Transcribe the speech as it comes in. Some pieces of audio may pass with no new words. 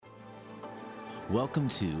Welcome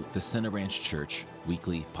to the Center Branch Church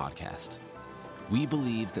Weekly Podcast. We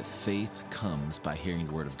believe that faith comes by hearing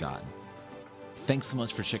the Word of God. Thanks so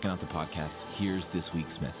much for checking out the podcast. Here's this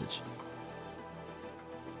week's message.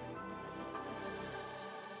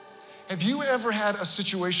 Have you ever had a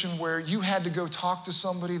situation where you had to go talk to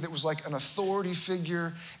somebody that was like an authority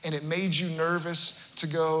figure and it made you nervous to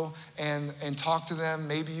go and talk to them?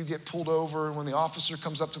 Maybe you get pulled over and when the officer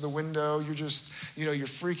comes up to the window, you're just, you're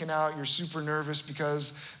freaking out, you're super nervous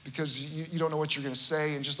because you don't know what you're gonna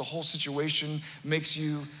say and just the whole situation makes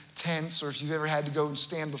you tense. Or if you've ever had to go and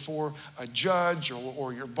stand before a judge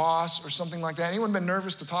or your boss or something like that. Anyone been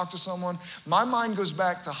nervous to talk to someone? My mind goes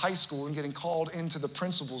back to high school and getting called into the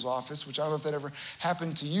principal's office, which I don't know if that ever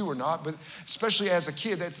happened to you or not, but especially as a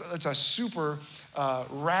kid, that's a super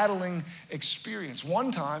rattling experience. One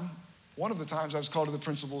of the times I was called to the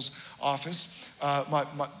principal's office,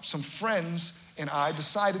 some friends and I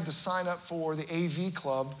decided to sign up for the AV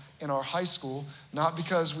club in our high school, not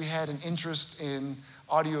because we had an interest in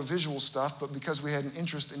audiovisual stuff, but because we had an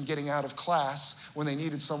interest in getting out of class when they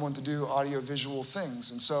needed someone to do audiovisual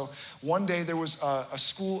things. And so one day there was a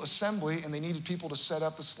school assembly and they needed people to set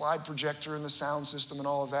up the slide projector and the sound system and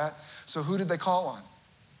all of that. So who did they call on?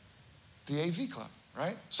 The AV club,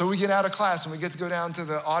 right? So we get out of class and we get to go down to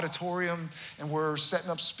the auditorium and we're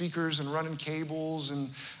setting up speakers and running cables and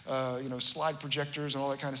slide projectors and all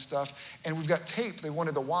that kind of stuff. And we've got tape. They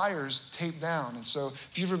wanted the wires taped down. And so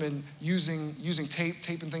if you've ever been using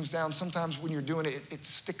taping things down, sometimes when you're doing it, it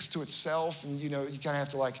sticks to itself and you kind of have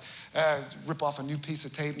to rip off a new piece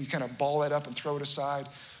of tape and you kind of ball that up and throw it aside.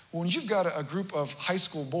 When you've got a group of high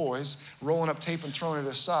school boys rolling up tape and throwing it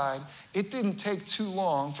aside, it didn't take too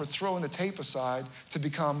long for throwing the tape aside to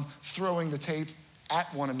become throwing the tape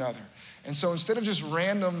at one another. And so instead of just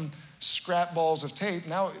random scrap balls of tape,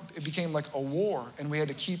 now it became like a war, and we had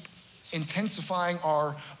to keep intensifying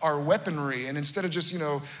our weaponry. And instead of just,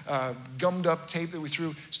 gummed up tape that we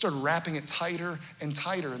threw, started wrapping it tighter and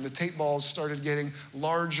tighter. And the tape balls started getting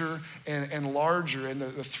larger and larger. And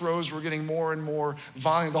the throws were getting more and more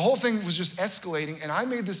violent. The whole thing was just escalating. And I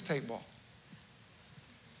made this tape ball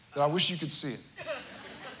that I wish you could see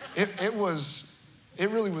it.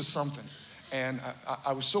 It really was something. And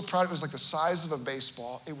I was so proud. It was like the size of a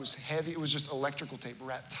baseball. It was heavy. It was just electrical tape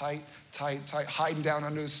wrapped tight, hiding down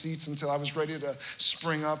under the seats until I was ready to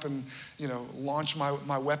spring up and, launch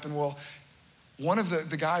my weapon. Well, one of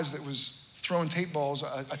the guys that was throwing tape balls,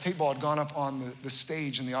 a tape ball had gone up on the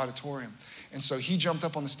stage in the auditorium. And so he jumped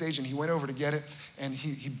up on the stage and he went over to get it and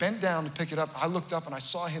he bent down to pick it up. I looked up and I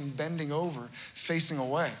saw him bending over, facing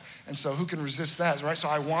away. And so who can resist that, right? So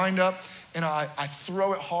I wind up and I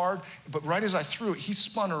throw it hard, but right as I threw it, he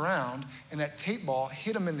spun around and that tape ball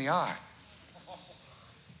hit him in the eye.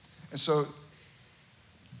 And so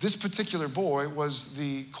this particular boy was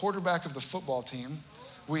the quarterback of the football team.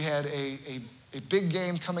 We had a big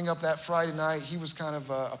game coming up that Friday night. He was kind of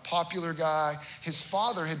a popular guy. His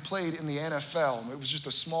father had played in the NFL. It was just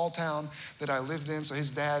a small town that I lived in, so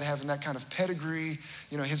his dad having that kind of pedigree.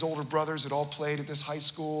 His older brothers had all played at this high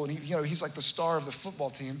school, and he's like the star of the football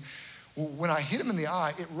team. Well, when I hit him in the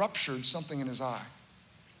eye, it ruptured something in his eye.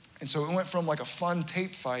 And so it went from like a fun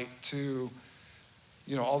tape fight to,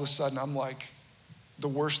 all of a sudden I'm like the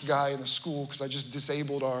worst guy in the school because I just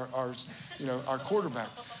disabled our quarterback.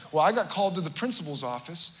 Well, I got called to the principal's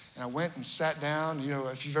office and I went and sat down.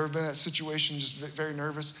 If you've ever been in that situation, just very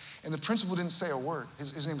nervous. And the principal didn't say a word.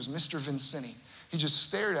 His name was Mr. Vincini. He just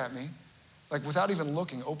stared at me, like without even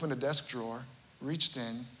looking, opened a desk drawer, reached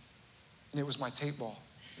in, and it was my tape ball.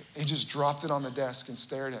 He just dropped it on the desk and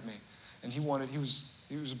stared at me. And he was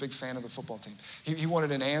a big fan of the football team. He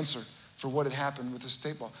wanted an answer for what had happened with this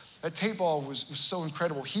tape ball. That tape ball was so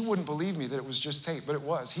incredible. He wouldn't believe me that it was just tape, but it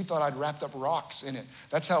was. He thought I'd wrapped up rocks in it.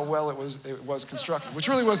 That's how well it was constructed, which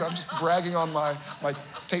really was. I'm just bragging on my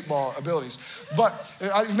tape ball abilities. But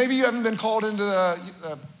maybe you haven't been called into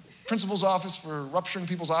the principal's office for rupturing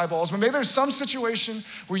people's eyeballs, but maybe there's some situation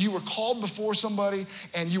where you were called before somebody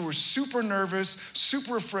and you were super nervous,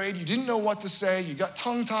 super afraid, you didn't know what to say, you got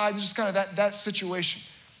tongue-tied, just kind of that situation.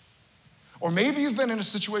 Or maybe you've been in a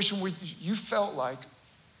situation where you felt like,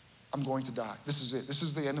 I'm going to die. This is it. This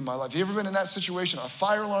is the end of my life. Have you ever been in that situation? A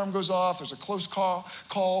fire alarm goes off. There's a close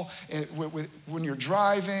call and when you're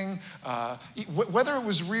driving. Whether it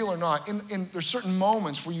was real or not, there's certain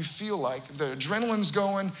moments where you feel like the adrenaline's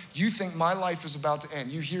going. You think my life is about to end.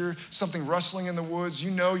 You hear something rustling in the woods.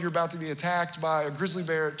 You know you're about to be attacked by a grizzly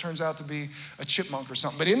bear. It turns out to be a chipmunk or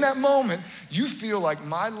something. But in that moment, you feel like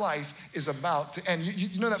my life is about to end.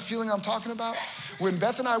 You know that feeling I'm talking about? When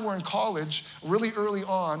Beth and I were in college, really early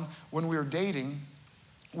on, when we were dating,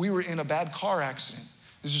 we were in a bad car accident.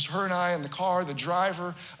 It was just her and I in the car. The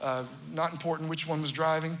driver, not important which one was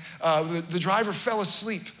driving, the driver fell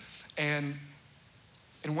asleep and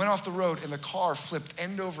went off the road, and the car flipped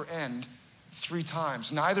end over end 3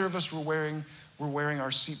 times. Neither of us were wearing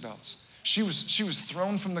our seatbelts. She was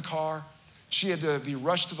thrown from the car. She had to be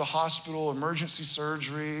rushed to the hospital, emergency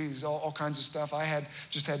surgery, all kinds of stuff. I had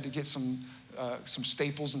to get some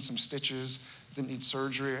staples and some stitches. Didn't need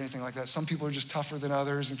surgery or anything like that. Some people are just tougher than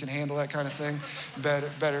others and can handle that kind of thing better.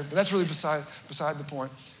 But that's really beside the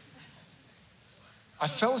point. I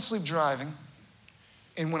fell asleep driving,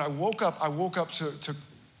 and when I woke up to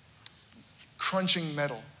crunching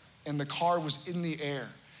metal, and the car was in the air.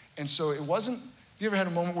 And so it wasn't, you ever had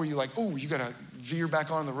a moment where you're like, oh, you gotta veer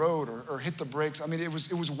back on the road or hit the brakes? I mean, it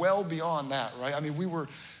was well beyond that, right? I mean, we were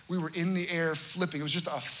in the air flipping. It was just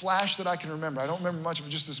a flash that I can remember. I don't remember much of it,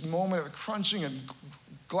 just this moment of crunching and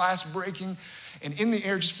glass breaking, and in the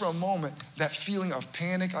air just for a moment, that feeling of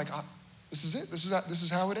panic, like, this is it. This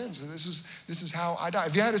is how it ends. This is how I die.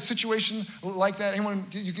 If you had a situation like that, anyone,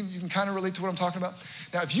 you can kind of relate to what I'm talking about.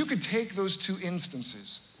 Now, if you could take those 2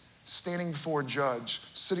 instances, standing before a judge,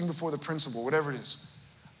 sitting before the principal, whatever it is,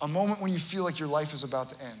 a moment when you feel like your life is about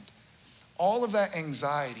to end, all of that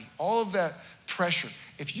anxiety, all of that pressure,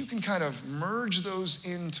 if you can kind of merge those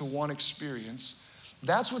into one experience,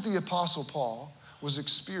 that's what the Apostle Paul was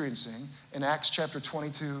experiencing in Acts chapter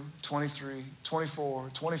 22, 23,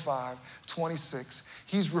 24, 25, 26.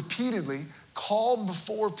 He's repeatedly called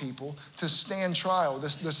before people to stand trial, the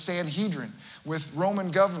Sanhedrin, with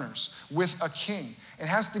Roman governors, with a king, and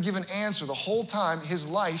has to give an answer the whole time. His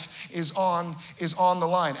life is on the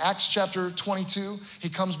line. Acts chapter 22, he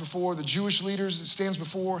comes before the Jewish leaders, stands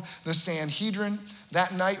before the Sanhedrin.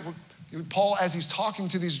 That night, Paul, as he's talking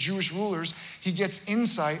to these Jewish rulers, he gets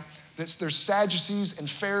insight that there's Sadducees and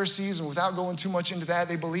Pharisees, and without going too much into that,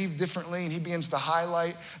 they believe differently, and he begins to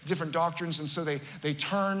highlight different doctrines, and so they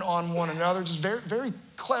turn on one another. Just very, very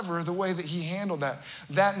clever the way that he handled that.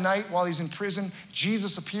 That night, while he's in prison,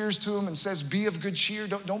 Jesus appears to him and says, be of good cheer,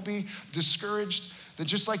 don't be discouraged, that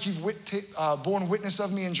just like you've borne witness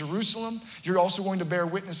of me in Jerusalem, you're also going to bear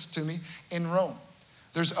witness to me in Rome.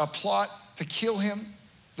 There's a plot to kill him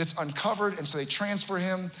that's uncovered, and so they transfer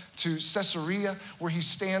him to Caesarea, where he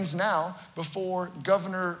stands now before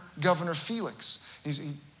Governor Felix. He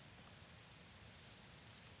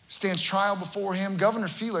stands trial before him. Governor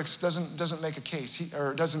Felix doesn't make a case,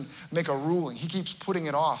 or doesn't make a ruling. He keeps putting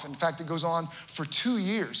it off. In fact, it goes on for 2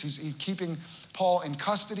 years. He's keeping Paul in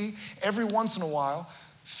custody. Every once in a while,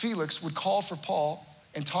 Felix would call for Paul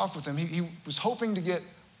and talk with him. He was hoping to get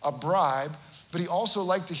a bribe, but he also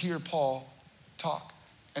liked to hear Paul talk,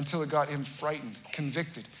 until it got him frightened,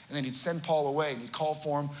 convicted. And then he'd send Paul away and he'd call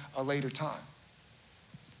for him a later time.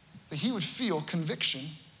 That he would feel conviction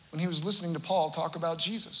when he was listening to Paul talk about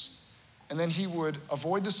Jesus. And then he would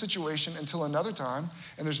avoid the situation until another time,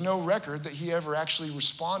 and there's no record that he ever actually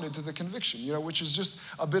responded to the conviction, which is just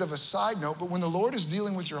a bit of a side note. But when the Lord is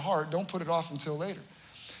dealing with your heart, don't put it off until later.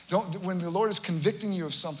 When the Lord is convicting you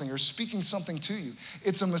of something or speaking something to you,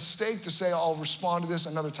 it's a mistake to say, I'll respond to this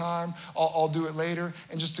another time, I'll do it later,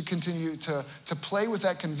 and just to continue to play with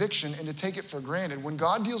that conviction and to take it for granted. When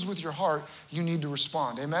God deals with your heart, you need to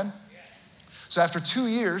respond. Amen? So after 2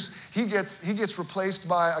 years, he gets replaced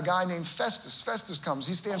by a guy named Festus. Festus comes.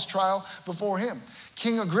 He stands trial before him.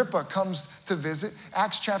 King Agrippa comes to visit.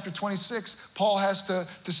 Acts chapter 26, Paul has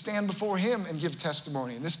to stand before him and give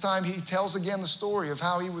testimony. And this time he tells again the story of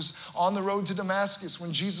how he was on the road to Damascus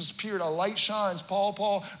when Jesus appeared. A light shines.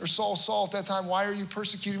 Paul, or Saul, at that time, why are you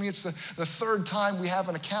persecuting me? It's the 3rd time we have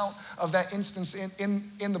an account of that instance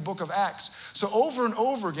in the book of Acts. So over and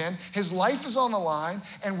over again, his life is on the line.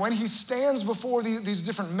 And when he stands before these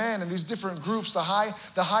different men and these different groups, the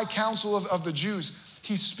high council of the Jews,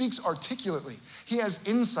 he speaks articulately. He has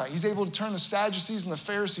insight. He's able to turn the Sadducees and the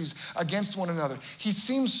Pharisees against one another. He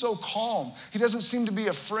seems so calm. He doesn't seem to be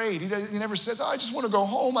afraid. He never says, I just want to go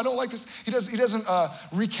home. I don't like this. He doesn't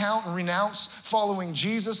recount and renounce following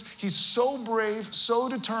Jesus. He's so brave, so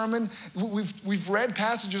determined. We've read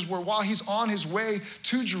passages where while he's on his way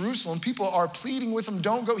to Jerusalem, people are pleading with him,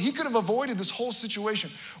 don't go. He could have avoided this whole situation.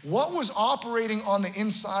 What was operating on the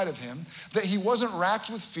inside of him that he wasn't racked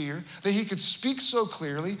with fear, that he could speak so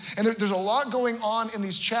clearly? And there's a lot going on in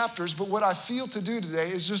these chapters, but what I feel to do today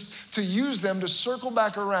is just to use them to circle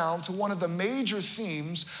back around to one of the major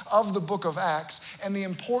themes of the book of Acts and the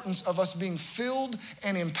importance of us being filled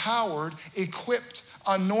and empowered, equipped,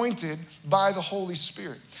 anointed by the Holy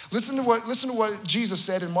Spirit. Listen to what Jesus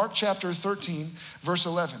said in Mark chapter 13, verse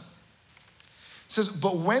 11. It says,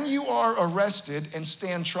 but when you are arrested and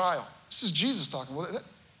stand trial, this is Jesus talking. Well,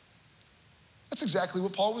 That's exactly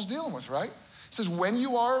what Paul was dealing with, right? It says, when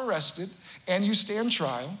you are arrested and you stand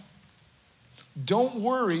trial, don't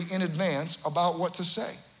worry in advance about what to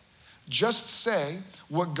say. Just say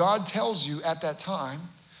what God tells you at that time,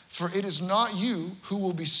 for it is not you who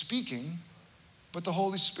will be speaking, but the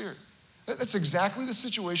Holy Spirit. That's exactly the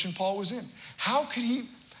situation Paul was in. How could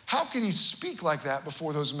he speak like that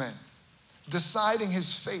before those men, deciding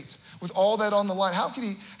his fate with all that on the line? How could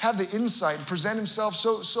he have the insight and present himself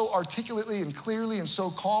so articulately and clearly and so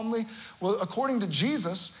calmly? Well, according to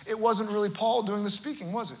Jesus, it wasn't really Paul doing the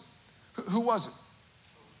speaking, was it? Who was it?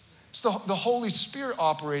 It's the Holy Spirit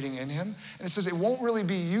operating in him. And it says it won't really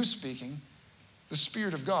be you speaking. The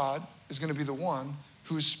Spirit of God is going to be the one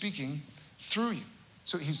who is speaking through you.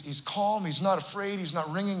 So he's calm, he's not afraid, he's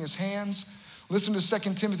not wringing his hands. Listen to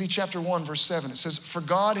 2 Timothy chapter 1, verse 7. It says, for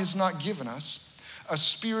God has not given us a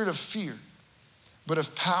spirit of fear, but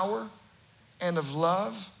of power and of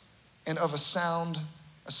love and of a sound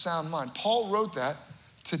mind. Paul wrote that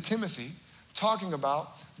to Timothy, talking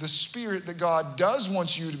about the spirit that God does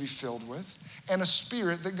want you to be filled with and a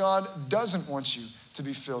spirit that God doesn't want you to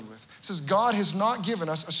be filled with. It says God has not given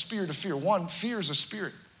us a spirit of fear. One, fear is a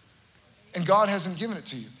spirit, and God hasn't given it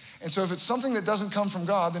to you. And so if it's something that doesn't come from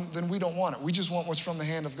God, then we don't want it. We just want what's from the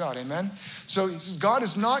hand of God, amen? So it says God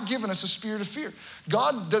has not given us a spirit of fear.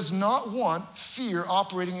 God does not want fear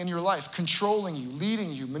operating in your life, controlling you,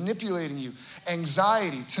 leading you, manipulating you,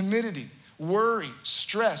 anxiety, timidity, worry,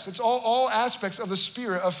 stress. It's all aspects of the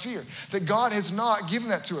spirit of fear, that God has not given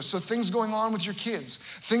that to us. So things going on with your kids,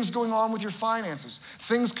 things going on with your finances,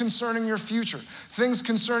 things concerning your future, things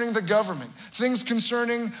concerning the government, things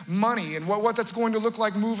concerning money and what that's going to look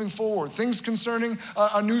like moving forward, things concerning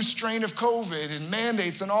a new strain of COVID and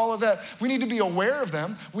mandates and all of that. We need to be aware of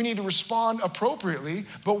them. We need to respond appropriately.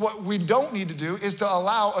 But what we don't need to do is to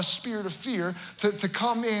allow a spirit of fear to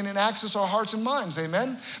come in and access our hearts and minds,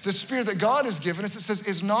 amen? The spirit that God has given us, it says,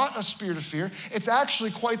 is not a spirit of fear. It's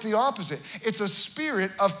actually quite the opposite. It's a spirit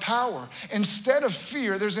of power. Instead of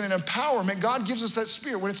fear, there's an empowerment. God gives us that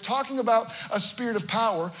spirit. When it's talking about a spirit of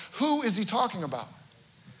power, who is he talking about?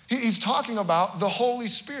 He's talking about the Holy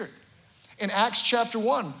Spirit. In Acts chapter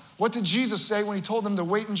 1, what did Jesus say when he told them to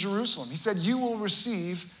wait in Jerusalem? He said, you will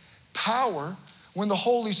receive power when the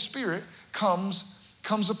Holy Spirit comes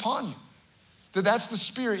upon you. That's the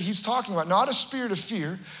spirit he's talking about. Not a spirit of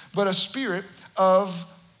fear, but a spirit of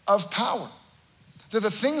power. That the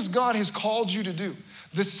things God has called you to do,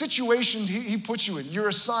 the situations he puts you in, your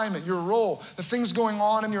assignment, your role, the things going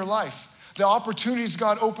on in your life, the opportunities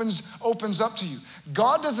God opens up to you.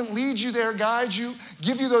 God doesn't lead you there, guide you,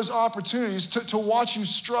 give you those opportunities to watch you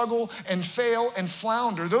struggle and fail and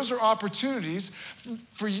flounder. Those are opportunities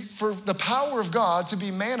for the power of God to be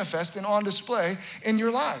manifest and on display in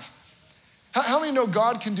your life. How many know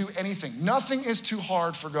God can do anything? Nothing is too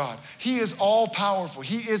hard for God. He is all powerful.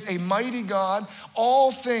 He is a mighty God.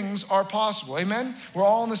 All things are possible. Amen? We're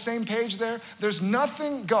all on the same page there. There's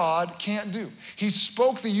nothing God can't do. He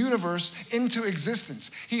spoke the universe into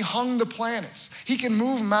existence. He hung the planets. He can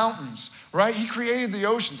move mountains, right? He created the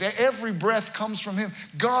oceans. Every breath comes from him.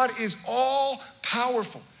 God is all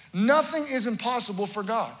powerful. Nothing is impossible for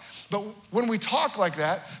God. But when we talk like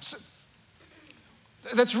that,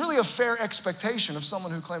 that's really a fair expectation of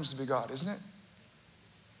someone who claims to be God, isn't it?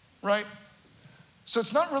 Right? So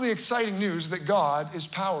it's not really exciting news that God is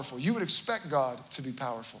powerful. You would expect God to be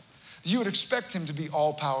powerful. You would expect him to be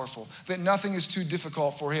all powerful, that nothing is too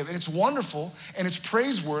difficult for him. And it's wonderful and it's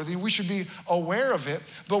praiseworthy. We should be aware of it.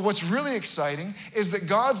 But what's really exciting is that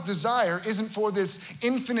God's desire isn't for this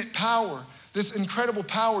infinite power, this incredible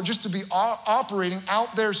power just to be operating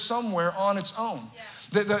out there somewhere on its own. Yeah.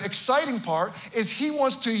 The exciting part is he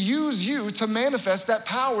wants to use you to manifest that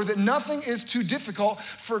power, that nothing is too difficult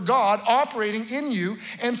for God operating in you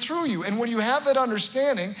and through you. And when you have that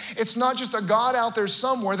understanding, it's not just a God out there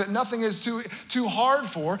somewhere that nothing is too hard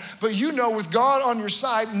for, but you know with God on your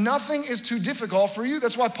side, nothing is too difficult for you.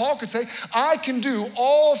 That's why Paul could say, I can do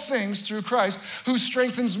all things through Christ who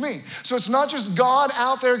strengthens me. So it's not just God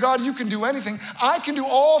out there, God, you can do anything. I can do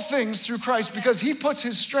all things through Christ because he puts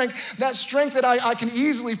his strength, that strength that I can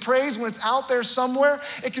easily praise when it's out there somewhere.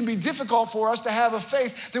 It can be difficult for us to have a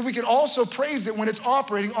faith that we can also praise it when it's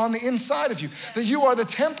operating on the inside of you. That you are the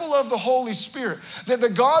temple of the Holy Spirit. That the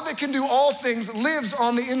God that can do all things lives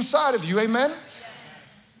on the inside of you. Amen?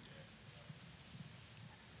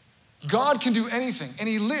 God can do anything and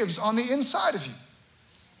he lives on the inside of you.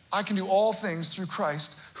 I can do all things through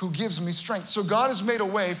Christ who gives me strength. So God has made a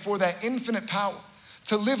way for that infinite power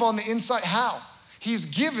to live on the inside. How? He's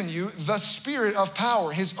given you the spirit of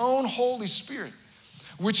power, his own Holy Spirit.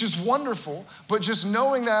 which is wonderful, but just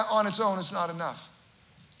knowing that on its own is not enough.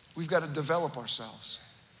 We've got to develop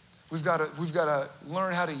ourselves. We've got to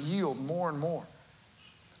learn how to yield more and more.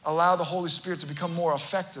 Allow the Holy Spirit to become more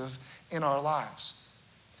effective in our lives.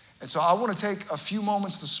 And so I want to take a few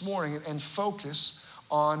moments this morning and focus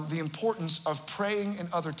on the importance of praying in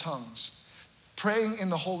other tongues, praying in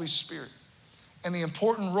the Holy Spirit, and the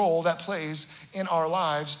important role that plays in our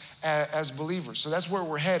lives as believers. So that's where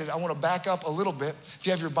we're headed. I want to back up a little bit. If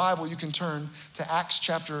you have your Bible, you can turn to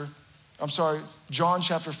John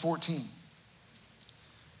chapter 14.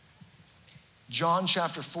 John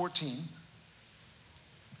chapter 14.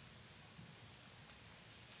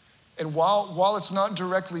 And while it's not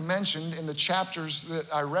directly mentioned in the chapters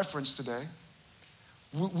that I referenced today,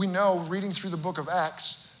 we know, reading through the book of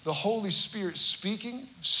Acts, the Holy Spirit speaking,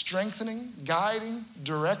 strengthening, guiding,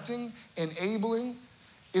 directing, enabling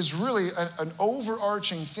is really an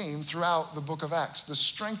overarching theme throughout the book of Acts. The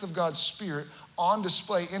strength of God's Spirit on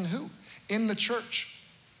display in who? In the church.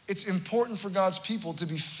 It's important for God's people to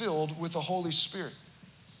be filled with the Holy Spirit.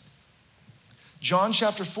 John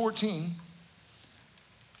chapter 14,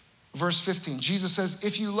 verse 15, Jesus says,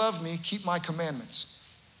 "If you love me, keep my commandments.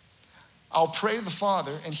 I'll pray to the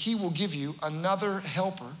Father, and he will give you another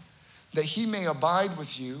helper, that he may abide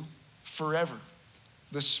with you forever,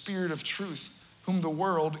 the Spirit of truth, whom the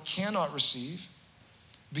world cannot receive,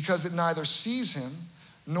 because it neither sees him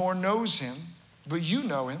nor knows him, but you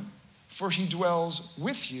know him, for he dwells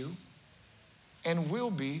with you and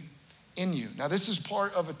will be in you." Now, this is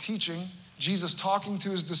part of a teaching Jesus talking to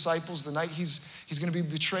his disciples the night he's going to be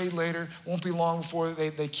betrayed later. Won't be long before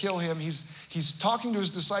they kill him. He's talking to his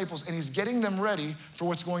disciples, and he's getting them ready for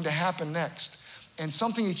what's going to happen next. And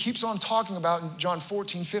something he keeps on talking about in John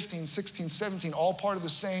 14, 15, 16, 17, all part of the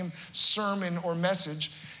same sermon or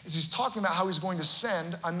message, is he's talking about how he's going to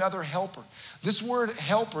send another helper. This word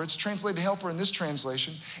helper, it's translated helper in this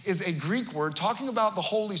translation, is a Greek word talking about the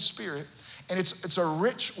Holy Spirit. And it's a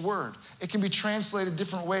rich word. It can be translated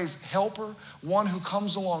different ways. Helper, one who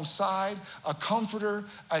comes alongside, a comforter,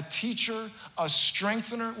 a teacher, a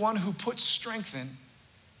strengthener, one who puts strength in.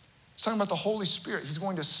 It's talking about the Holy Spirit. He's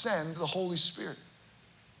going to send the Holy Spirit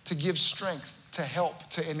to give strength, to help,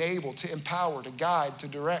 to enable, to empower, to guide, to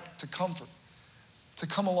direct, to comfort, to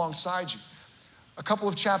come alongside you. A couple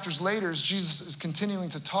of chapters later, as Jesus is continuing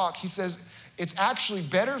to talk, he says, it's actually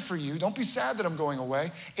better for you, don't be sad that I'm going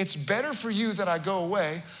away, it's better for you that I go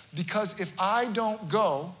away, because if I don't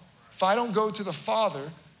go to the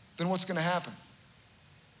Father, then what's going to happen?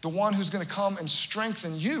 The one who's going to come and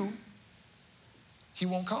strengthen you, he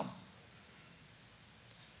won't come.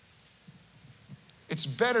 It's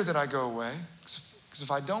better that I go away, because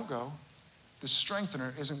if I don't go, the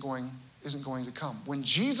strengthener isn't going to come. When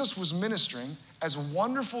Jesus was ministering, as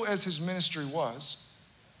wonderful as his ministry was,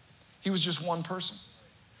 he was just one person.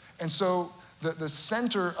 And so the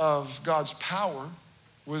center of God's power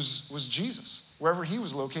was Jesus. Wherever he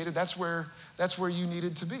was located, that's where you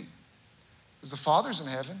needed to be. Because the Father's in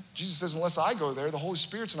heaven. Jesus says, unless I go there, the Holy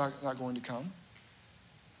Spirit's not going to come.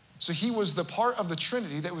 So he was the part of the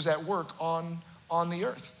Trinity that was at work on the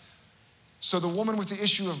earth. So the woman with the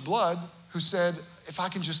issue of blood who said, if I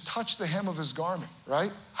can just touch the hem of his garment,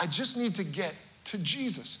 right? I just need to get to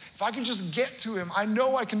Jesus. If I can just get to him, I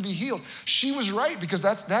know I can be healed. She was right, because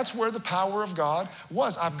that's where the power of God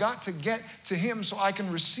was. I've got to get to him so I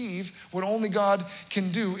can receive what only God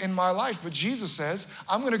can do in my life. But Jesus says,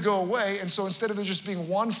 I'm going to go away, and so instead of there just being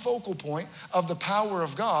one focal point of the power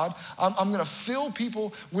of God, I'm going to fill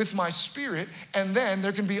people with my Spirit, and then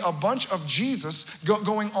there can be a bunch of Jesus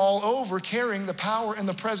going all over, carrying the power and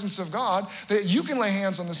the presence of God, that you can lay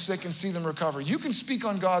hands on the sick and see them recover. You can speak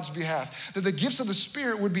on God's behalf, that the gifts of the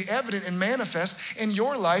Spirit would be evident and manifest in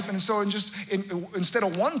your life. And so instead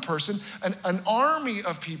of one person, an army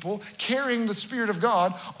of people carrying the Spirit of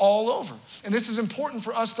God all over. And this is important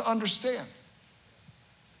for us to understand.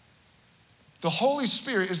 The Holy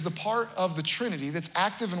Spirit is the part of the Trinity that's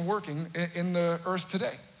active and working in the earth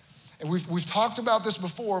today. And we've talked about this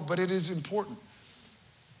before, but it is important.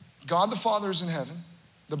 God the Father is in heaven.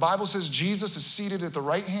 The Bible says Jesus is seated at the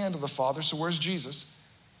right hand of the Father. So where's Jesus?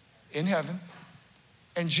 In heaven.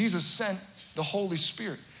 And Jesus sent the Holy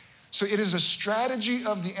Spirit. So it is a strategy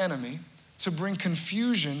of the enemy to bring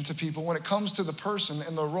confusion to people when it comes to the person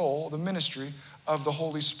and the role, the ministry of the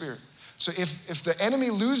Holy Spirit. So if the enemy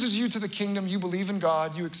loses you to the kingdom, you believe in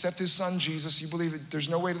God, you accept his son Jesus, you believe that there's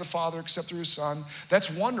no way to the Father except through his son,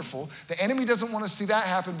 that's wonderful. The enemy doesn't want to see that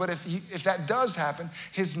happen, but if that does happen,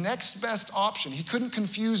 his next best option, he couldn't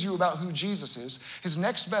confuse you about who Jesus is. His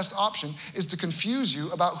next best option is to confuse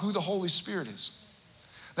you about who the Holy Spirit is.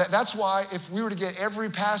 That's why if we were to get every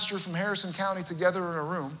pastor from Harrison County together in a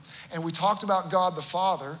room and we talked about God the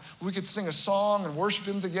Father, we could sing a song and worship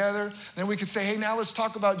him together. Then we could say, hey, now let's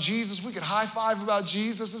talk about Jesus. We could high five about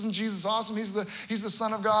Jesus. Isn't Jesus awesome? He's the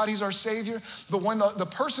Son of God. He's our Savior. But when the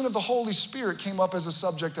person of the Holy Spirit came up as a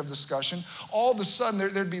subject of discussion, all of a sudden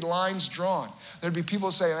there'd be lines drawn. There'd be people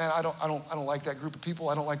say, man, I don't like that group of people.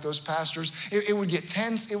 I don't like those pastors. It would get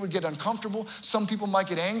tense. It would get uncomfortable. Some people might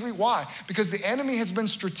get angry. Why? Because the enemy has been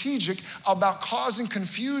strategic about causing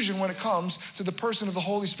confusion when it comes to the person of the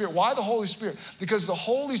Holy Spirit. Why the Holy Spirit? Because the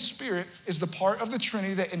Holy Spirit is the part of the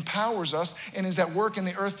Trinity that empowers us and is at work in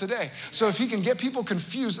the earth today. So if he can get people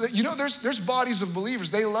confused, there's bodies of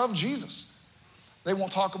believers, they love Jesus. They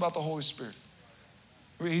won't talk about the Holy Spirit.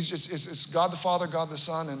 It's God the Father, God the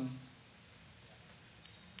Son, and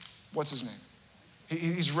what's his name?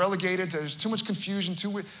 He's relegated to, there's too much confusion,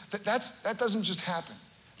 that doesn't just happen.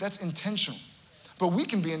 That's intentional. But we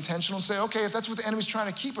can be intentional and say, okay, if that's what the enemy's trying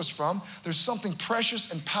to keep us from, there's something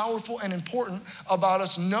precious and powerful and important about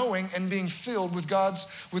us knowing and being filled with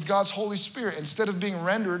God's Holy Spirit. Instead of being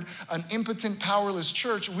rendered an impotent, powerless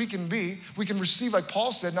church, we can receive, like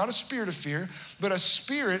Paul said, not a spirit of fear, but a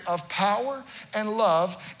spirit of power and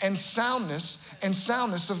love and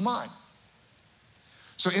soundness of mind.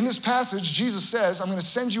 So in this passage, Jesus says, I'm going to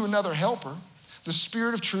send you another helper, the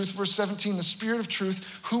Spirit of truth, verse 17, the Spirit of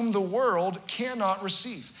truth, whom the world cannot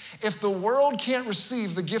receive. If the world can't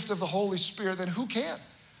receive the gift of the Holy Spirit, then who can?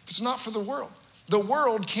 If it's not for the world. The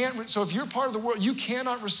world can't, so if you're part of the world, you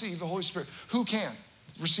cannot receive the Holy Spirit. Who can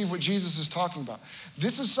receive what Jesus is talking about?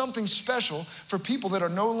 This is something special for people that are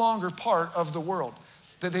no longer part of the world,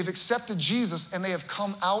 that they've accepted Jesus and they have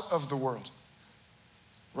come out of the world,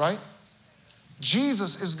 right?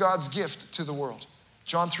 Jesus is God's gift to the world.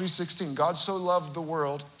 John 3:16, God so loved the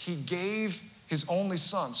world, he gave his only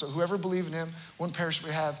son. So whoever believed in him wouldn't perish but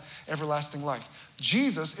have everlasting life.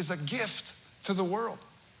 Jesus is a gift to the world.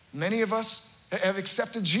 Many of us have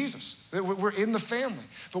accepted Jesus. We're in the family.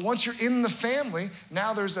 But once you're in the family,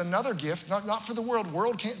 now there's another gift, not for the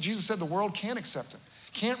world. Jesus said the world can't accept him,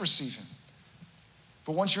 can't receive him.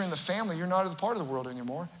 But once you're in the family, you're not a part of the world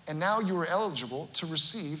anymore. And now you are eligible to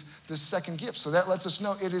receive this second gift. So that lets us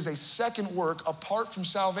know it is a second work apart from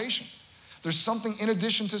salvation. There's something in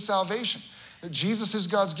addition to salvation. That Jesus is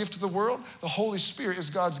God's gift to the world. The Holy Spirit is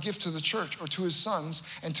God's gift to the church or to his sons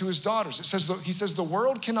and to his daughters. He says the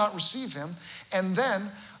world cannot receive him. And then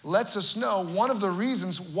lets us know one of the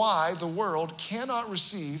reasons why the world cannot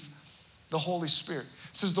receive the Holy Spirit.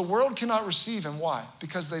 It says the world cannot receive him. Why?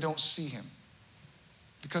 Because they don't see him.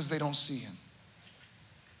 Because they don't see him.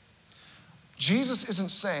 Jesus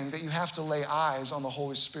isn't saying that you have to lay eyes on the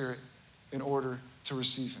Holy Spirit in order to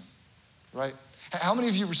receive him, right? How many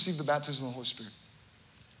of you received the baptism of the Holy Spirit?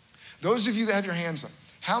 Those of you that have your hands up,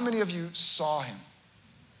 how many of you saw him?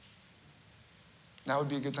 Now would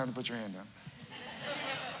be a good time to put your hand down.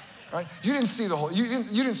 Right? You didn't see you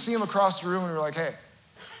didn't see him across the room and were like, hey,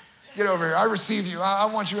 get over here. I receive you. I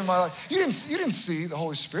want you in my life. You didn't see the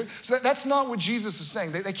Holy Spirit. So that's not what Jesus is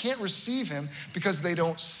saying. They can't receive him because they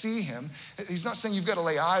don't see him. He's not saying you've got to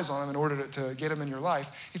lay eyes on him in order to get him in your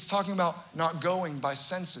life. He's talking about not going by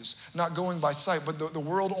senses, not going by sight. But the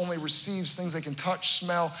world only receives things they can touch,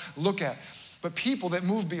 smell, look at. But people that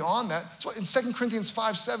move beyond that, that's why in 2 Corinthians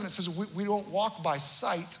 5:7, it says we don't walk by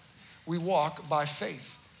sight, we walk by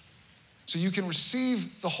faith. So you can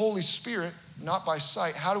receive the Holy Spirit not by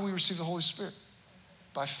sight. How do we receive the Holy Spirit?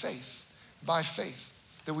 By faith. By faith.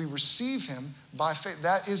 That we receive him by faith.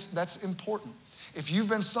 That's important. If you've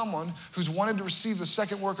been someone who's wanted to receive the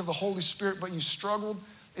second work of the Holy Spirit, but you struggled,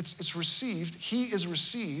 it's received. He is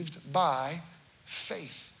received by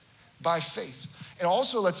faith. By faith. It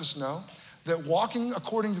also lets us know that walking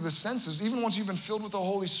according to the senses, even once you've been filled with the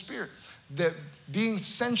Holy Spirit, that being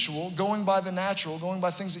sensual, going by the natural, going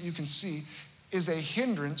by things that you can see, is a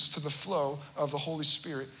hindrance to the flow of the Holy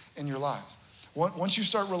Spirit in your life. Once you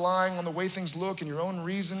start relying on the way things look and your own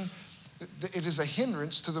reason, it is a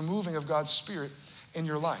hindrance to the moving of God's Spirit in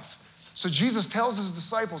your life. So Jesus tells his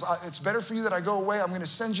disciples, it's better for you that I go away. I'm going to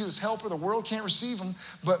send you this helper. The world can't receive him,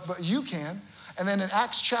 but you can. And then in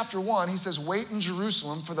Acts chapter 1, he says, wait in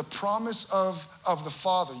Jerusalem for the promise of the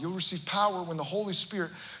Father. You'll receive power when the Holy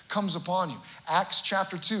Spirit comes upon you. Acts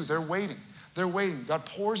chapter 2, they're waiting. They're waiting. God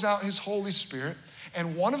pours out his Holy Spirit.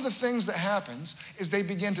 And one of the things that happens is they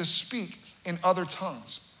begin to speak in other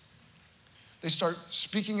tongues. They start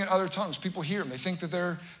speaking in other tongues. People hear them. They think that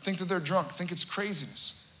they're drunk, think it's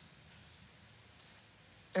craziness.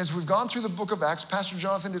 As we've gone through the book of Acts, Pastor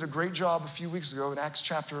Jonathan did a great job a few weeks ago in Acts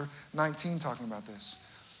chapter 19 talking about this.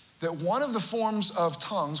 that one of the forms of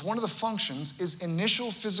tongues, one of the functions is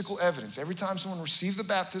initial physical evidence. Every time someone received the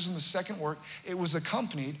baptism, the second work, it was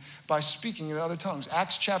accompanied by speaking in other tongues.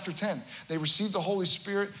 Acts chapter 10, they received the Holy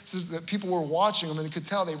Spirit. It says that people were watching them and they could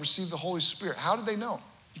tell they received the Holy Spirit. How did they know?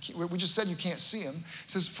 We just said you can't see them. It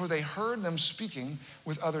says, for they heard them speaking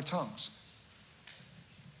with other tongues.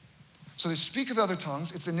 So they speak with other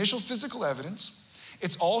tongues. It's initial physical evidence.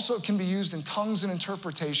 It can be used in tongues and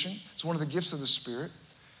interpretation. It's one of the gifts of the Spirit.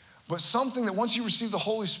 But something that once you receive the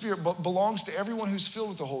Holy Spirit belongs to everyone who's filled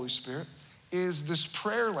with the Holy Spirit is this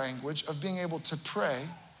prayer language of being able to pray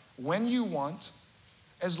when you want,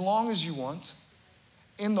 as long as you want,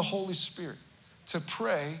 in the Holy Spirit. To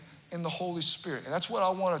pray in the Holy Spirit. And that's what I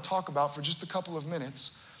want to talk about for just a couple of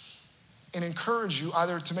minutes and encourage you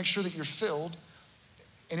either to make sure that you're filled,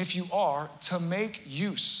 and if you are, to make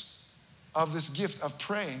use of this gift of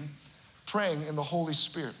praying in the Holy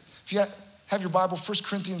Spirit. If you have your Bible, 1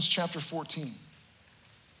 Corinthians chapter 14.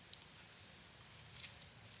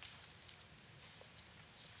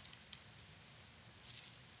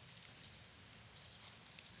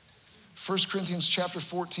 First Corinthians chapter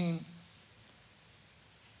 14,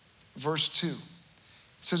 verse 2. It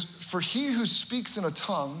says, for he who speaks in a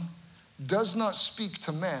tongue does not speak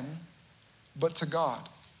to men, but to God.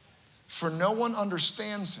 For no one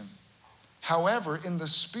understands him. However, in the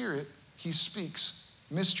Spirit, he speaks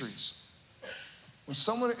mysteries. When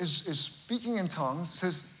someone is speaking in tongues, it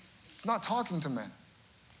says it's not talking to men.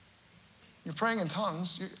 You're praying in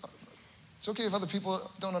tongues. It's okay if other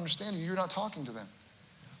people don't understand you. You're not talking to them.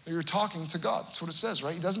 You're talking to God. That's what it says,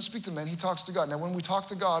 right? He doesn't speak to men. He talks to God. Now, when we talk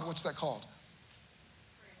to God, what's that called?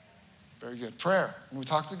 Very good. Prayer. When we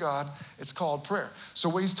talk to God, it's called prayer. So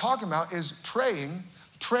what he's talking about is praying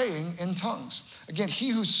in tongues. Again, he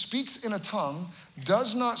who speaks in a tongue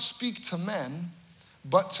does not speak to men,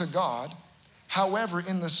 but to God. However,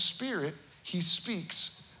 in the Spirit, he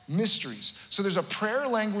speaks mysteries. So there's a prayer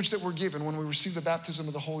language that we're given when we receive the baptism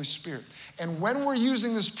of the Holy Spirit. And when we're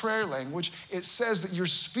using this prayer language, it says that you're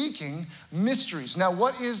speaking mysteries. Now,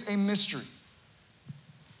 what is a mystery?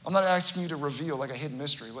 I'm not asking you to reveal like a hidden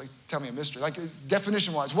mystery. Like, tell me a mystery. Like,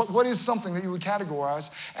 definition-wise, what is something that you would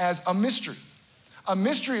categorize as a mystery? A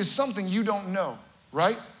mystery is something you don't know,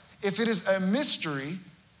 right? If it is a mystery,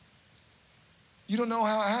 you don't know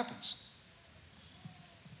how it happens.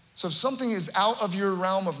 So if something is out of your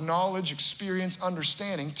realm of knowledge, experience,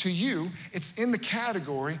 understanding, to you, it's in the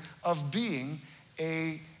category of being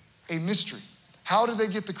a mystery. How did they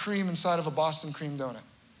get the cream inside of a Boston cream donut?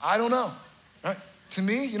 I don't know, right? To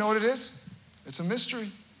me, you know what it is? It's a mystery.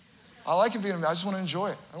 I like it being a mystery. I just want to enjoy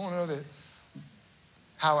it. I don't want to know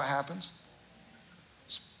how it happens.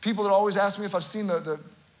 People that always ask me if I've seen the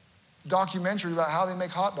documentary about how they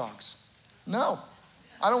make hot dogs. No.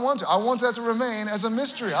 I don't want to. I want that to remain as a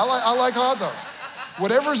mystery. I like hot dogs.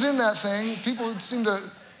 Whatever's in that thing, people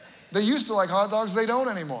they used to like hot dogs, they don't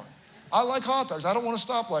anymore. I like hot dogs. I don't want to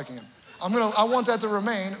stop liking them. I want that to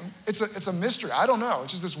remain. It's a mystery. I don't know.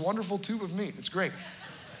 It's just this wonderful tube of meat. It's great.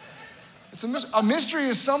 It's a mystery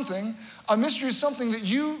is something that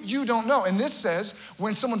you don't know. And this says,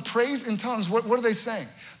 when someone prays in tongues, what are they saying?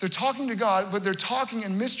 They're talking to God, but they're talking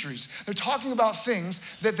in mysteries. They're talking about things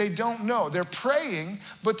that they don't know. They're praying,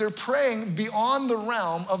 but they're praying beyond the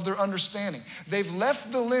realm of their understanding. They've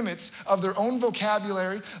left the limits of their own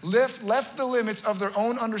vocabulary, left the limits of their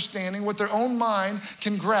own understanding, what their own mind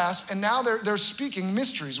can grasp, and now they're speaking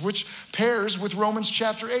mysteries, which pairs with Romans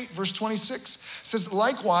chapter 8, verse 26. It says,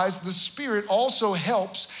 likewise, the Spirit also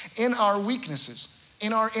helps in our weaknesses,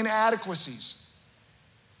 in our inadequacies.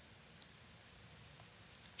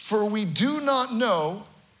 For we do not know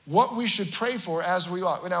what we should pray for as we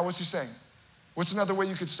ought. Now, what's he saying? What's another way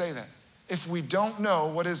you could say that? If we don't know,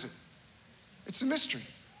 what is it? It's a mystery.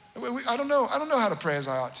 I don't know how to pray as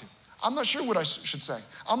I ought to. I'm not sure what I should say.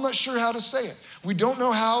 I'm not sure how to say it. We don't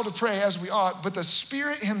know how to pray as we ought, but the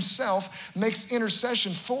Spirit himself makes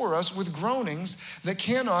intercession for us with groanings that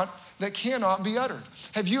cannot be uttered.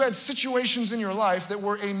 Have you had situations in your life that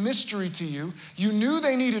were a mystery to you? You knew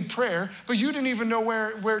they needed prayer, but you didn't even know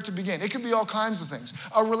where to begin. It could be all kinds of things.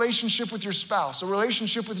 A relationship with your spouse, a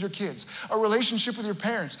relationship with your kids, a relationship with your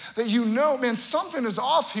parents, that you know, man, something is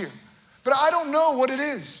off here, but I don't know what it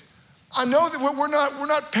is. I know that we're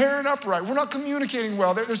not pairing up right. We're not communicating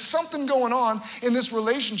well. There's something going on in this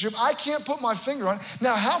relationship. I can't put my finger on it.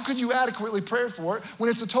 Now, how could you adequately pray for it when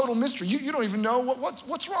it's a total mystery? You don't even know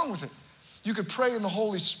what's wrong with it. You could pray in the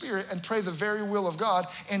Holy Spirit and pray the very will of God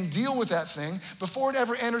and deal with that thing. Before it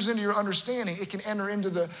ever enters into your understanding, it can enter into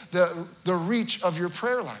the reach of your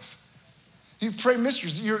prayer life. You pray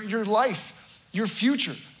mysteries, your life, your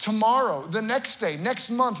future, tomorrow, the next day, next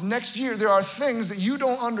month, next year. There are things that you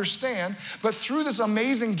don't understand, but through this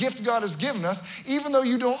amazing gift God has given us, even though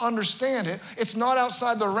you don't understand it, it's not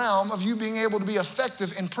outside the realm of you being able to be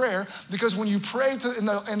effective in prayer, because when you pray in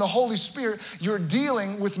the Holy Spirit, you're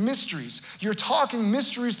dealing with mysteries. You're talking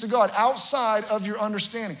mysteries to God outside of your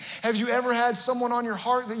understanding. Have you ever had someone on your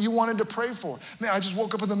heart that you wanted to pray for? Man, I just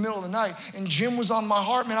woke up in the middle of the night and Jim was on my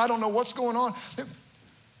heart. Man, I don't know what's going on.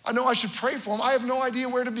 I know I should pray for him. I have no idea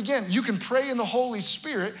where to begin. You can pray in the Holy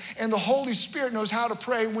Spirit, and the Holy Spirit knows how to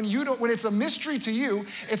pray. When it's a mystery to you,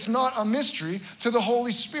 it's not a mystery to the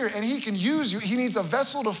Holy Spirit, and he can use you. He needs a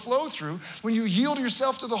vessel to flow through. When you yield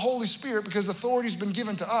yourself to the Holy Spirit, because authority's been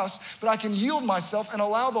given to us, but I can yield myself and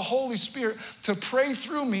allow the Holy Spirit to pray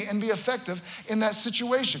through me and be effective in that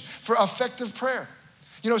situation for effective prayer.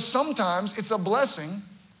 You know, sometimes it's a blessing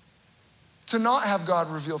to not have God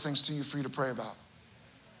reveal things to you for you to pray about.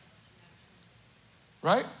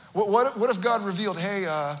 Right? What if God revealed, hey,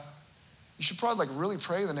 you should probably really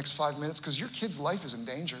pray the next 5 minutes because your kid's life is in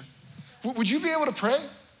danger. Would you be able to pray?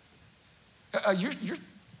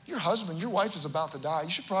 Your husband, your wife is about to die. You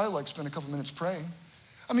should probably spend a couple minutes praying.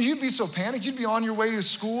 I mean, you'd be so panicked. You'd be on your way to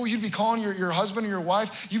school. You'd be calling your husband or your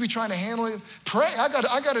wife. You'd be trying to handle it. Pray. I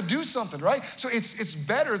got to do something, right? So it's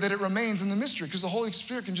better that it remains in the mystery because the Holy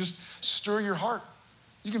Spirit can just stir your heart.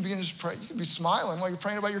 You can begin to just pray. You can be smiling while you're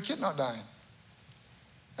praying about your kid not dying.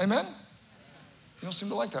 Amen? You don't seem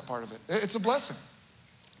to like that part of it. It's a blessing.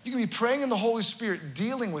 You can be praying in the Holy Spirit,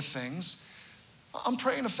 dealing with things. I'm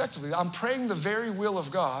praying effectively. I'm praying the very will of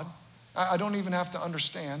God. I don't even have to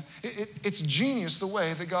understand. It's genius the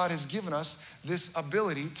way that God has given us this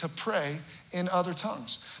ability to pray in other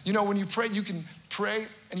tongues. You know, when you pray, you can pray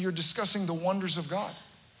and you're discussing the wonders of God.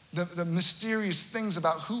 The mysterious things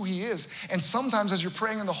about who he is. And sometimes as you're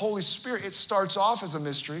praying in the Holy Spirit, it starts off as a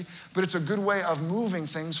mystery, but it's a good way of moving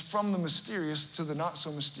things from the mysterious to the not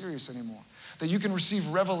so mysterious anymore. That you can receive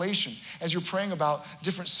revelation as you're praying about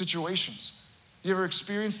different situations. You ever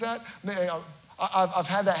experienced that? I've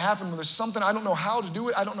had that happen when there's something, I don't know how to do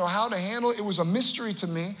it, I don't know how to handle it. It was a mystery to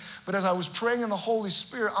me, but as I was praying in the Holy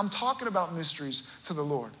Spirit, I'm talking about mysteries to the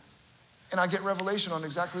Lord. And I get revelation on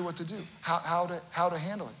exactly what to do, how to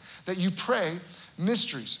handle it. That you pray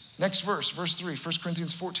mysteries. Next verse 3, 1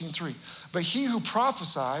 Corinthians 14:3. But he who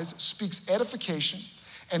prophesies speaks edification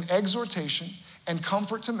and exhortation and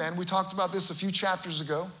comfort to men. We talked about this a few chapters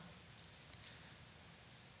ago.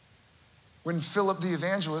 When Philip the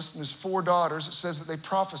evangelist and his 4 daughters, it says that they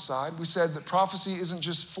prophesied. We said that prophecy isn't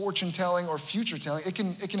just fortune telling or future telling. It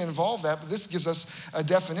can involve that, but this gives us a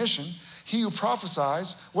definition. He who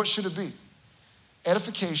prophesies, what should it be?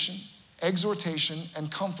 Edification, exhortation,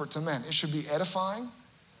 and comfort to men. It should be edifying.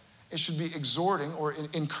 It should be exhorting or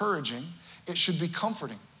encouraging. It should be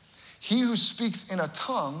comforting. He who speaks in a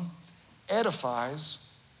tongue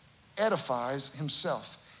edifies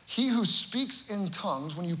himself. He who speaks in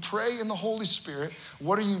tongues, when you pray in the Holy Spirit,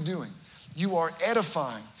 what are you doing? You are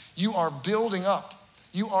edifying. You are building up.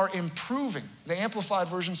 You are improving. The Amplified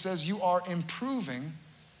Version says you are improving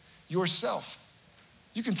yourself.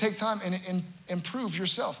 You can take time and improve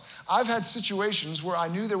yourself. I've had situations where I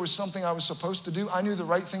knew there was something I was supposed to do. I knew the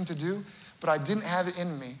right thing to do, but I didn't have it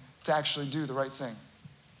in me to actually do the right thing.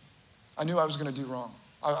 I knew I was going to do wrong.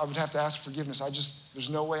 I would have to ask forgiveness. There's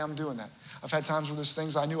no way I'm doing that. I've had times where there's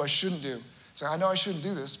things I knew I shouldn't do. So I know I shouldn't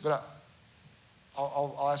do this, but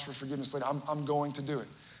I'll ask for forgiveness later. I'm going to do it.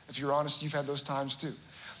 If you're honest, you've had those times too.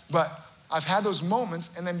 But I've had those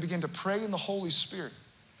moments and then begin to pray in the Holy Spirit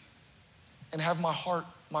and have my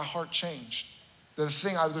heart changed.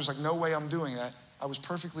 There's no way I'm doing that. I was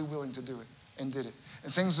perfectly willing to do it and did it.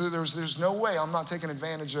 And things that there's no way I'm not taking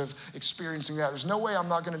advantage of experiencing that. There's no way I'm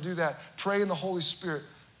not going to do that. Pray in the Holy Spirit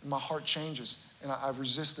and my heart changes and I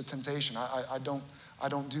resist the temptation. I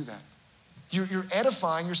don't do that. You're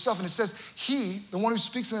edifying yourself. And it says he, the one who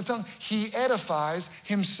speaks in the tongue, he edifies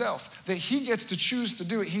himself. That he gets to choose to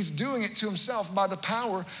do it. He's doing it to himself by the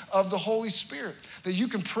power of the Holy Spirit. That you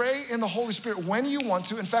can pray in the Holy Spirit when you want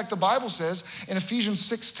to. In fact, the Bible says in Ephesians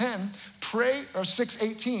 6:10, pray, or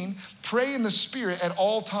 6:18, pray in the Spirit at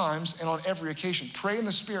all times and on every occasion. Pray in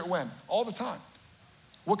the Spirit when? All the time.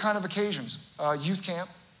 What kind of occasions? Youth camp,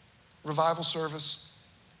 revival service,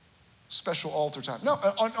 special altar time. No,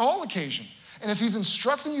 on all occasion. And if he's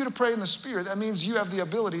instructing you to pray in the Spirit, that means you have the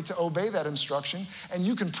ability to obey that instruction, and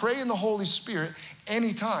you can pray in the Holy Spirit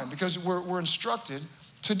anytime because we're instructed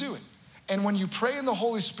to do it. And when you pray in the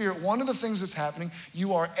Holy Spirit, one of the things that's happening,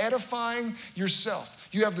 you are edifying yourself.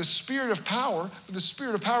 You have the Spirit of power, but the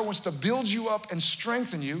Spirit of power wants to build you up and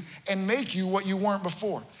strengthen you and make you what you weren't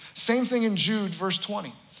before. Same thing in Jude, verse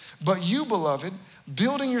 20. But you, beloved,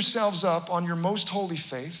 building yourselves up on your most holy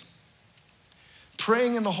faith,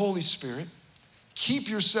 praying in the Holy Spirit, keep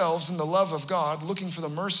yourselves in the love of God, looking for the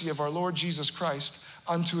mercy of our Lord Jesus Christ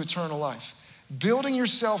unto eternal life. Building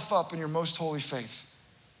yourself up in your most holy faith.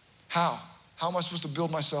 How? How am I supposed to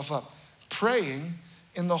build myself up? Praying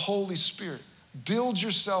in the Holy Spirit. Build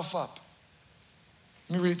yourself up.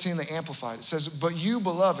 Let me read it to you in the Amplified. It says, but you,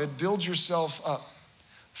 beloved, build yourself up,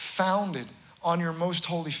 founded on your most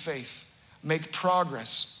holy faith. Make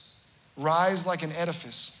progress. Rise like an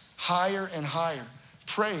edifice, higher and higher,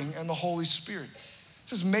 praying in the Holy Spirit. It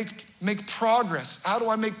says make progress. How do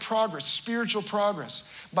I make progress? Spiritual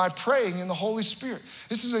progress. By praying in the Holy Spirit.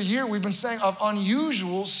 This is a year we've been saying of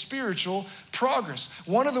unusual spiritual progress.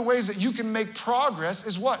 One of the ways that you can make progress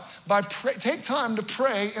is what? Take time to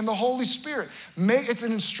pray in the Holy Spirit. It's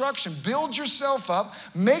an instruction. Build yourself up,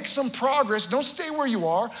 make some progress. Don't stay where you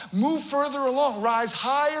are. Move further along. Rise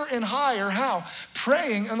higher and higher. How?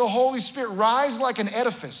 Praying in the Holy Spirit. Rise like an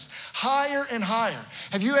edifice, higher and higher.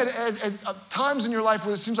 Have you had times in your life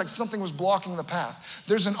where it seems like something was blocking the path?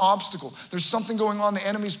 There's an obstacle. There's something going on the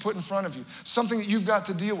enemy's put in front of you, something that you've got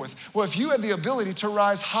to deal with. Well, if you had the ability to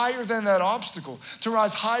rise higher than that obstacle, to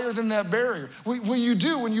rise higher than that barrier, what you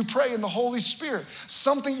do when you pray in the Holy Spirit,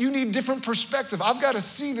 something you need different perspective. I've got to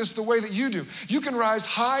see this the way that you do. You can rise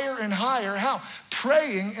higher and higher. How?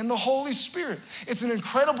 Praying in the Holy Spirit. It's an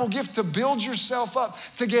incredible gift to build yourself up,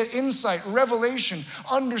 to get insight, revelation,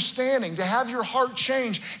 understanding, to have your heart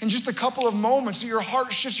change in just a couple of moments. Your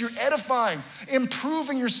heart shifts, you're edifying,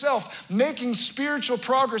 improving yourself, making spiritual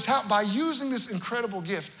progress. How? By using this incredible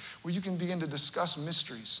gift where you can begin to discuss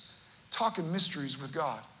mysteries, talking mysteries with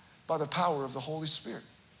God by the power of the Holy Spirit.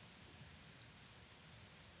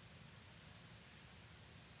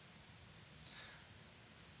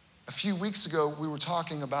 A few weeks ago, we were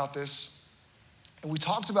talking about this, and we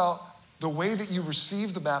talked about the way that you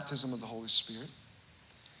receive the baptism of the Holy Spirit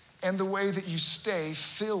and the way that you stay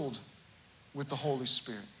filled with the Holy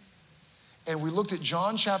Spirit. And we looked at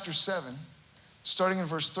John chapter 7, starting in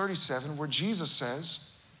verse 37, where Jesus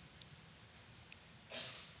says,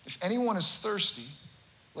 if anyone is thirsty,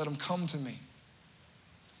 let him come to me.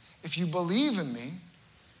 If you believe in me,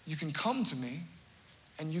 you can come to me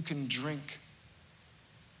and you can drink.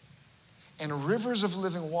 And rivers of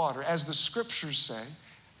living water, as the scriptures say,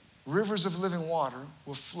 rivers of living water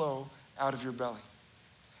will flow out of your belly.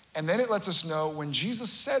 And then it lets us know when Jesus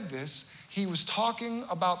said this, he was talking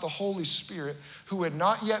about the Holy Spirit who had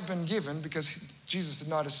not yet been given because Jesus had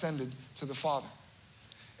not ascended to the Father.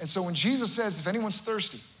 And so when Jesus says, if anyone's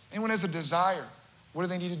thirsty, anyone has a desire, what do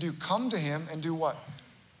they need to do? Come to him and do what?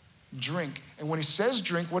 Drink. And when he says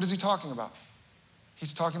drink, what is he talking about?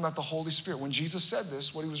 He's talking about the Holy Spirit. When Jesus said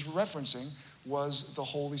this, what he was referencing was the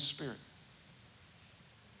Holy Spirit.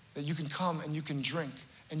 That you can come and you can drink.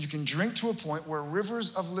 And you can drink to a point where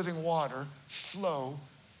rivers of living water flow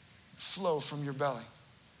from your belly.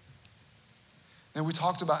 Then we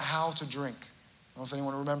talked about how to drink. I don't know if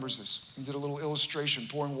anyone remembers this. We did a little illustration,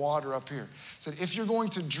 pouring water up here. Said if you're going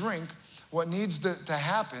to drink, what needs to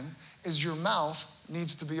happen is your mouth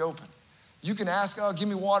needs to be open. You can ask, oh, give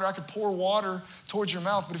me water. I could pour water towards your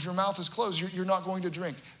mouth, but if your mouth is closed, you're not going to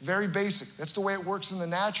drink. Very basic. That's the way it works in the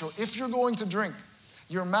natural. If you're going to drink,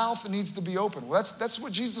 your mouth needs to be open. Well, that's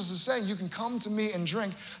what Jesus is saying. You can come to me and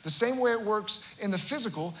drink. The same way it works in the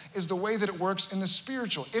physical is the way that it works in the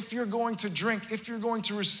spiritual. If you're going to drink, if you're going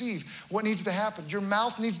to receive, what needs to happen? Your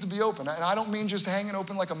mouth needs to be open. And I don't mean just hanging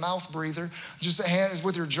open like a mouth breather, just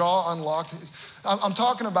with your jaw unlocked. I'm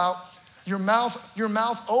talking about your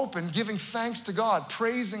mouth open, giving thanks to God,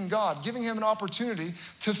 praising God, giving him an opportunity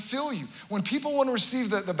to fill you. When people want to receive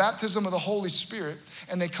the baptism of the Holy Spirit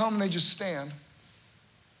and they come and they just stand,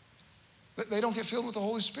 they don't get filled with the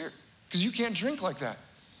Holy Spirit because you can't drink like that.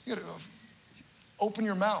 You got to open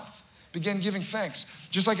your mouth, begin giving thanks.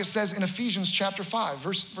 Just like it says in Ephesians chapter 5,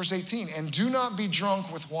 verse 18, and do not be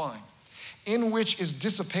drunk with wine, in which is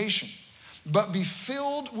dissipation, but be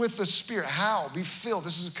filled with the Spirit. How? Be filled.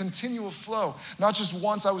 This is a continual flow. Not just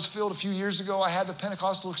once. I was filled a few years ago. I had the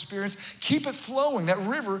Pentecostal experience. Keep it flowing, that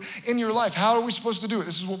river in your life. How are we supposed to do it?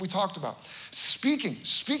 This is what we talked about.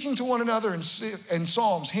 Speaking to one another in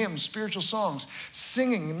psalms, hymns, spiritual songs,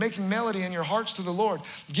 singing and making melody in your hearts to the Lord,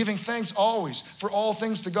 giving thanks always for all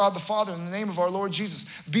things to God the Father in the name of our Lord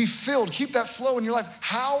Jesus. Be filled. Keep that flow in your life.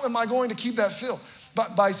 How am I going to keep that fill?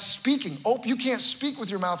 But by speaking, you can't speak with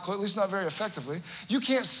your mouth closed, at least not very effectively. You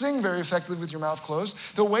can't sing very effectively with your mouth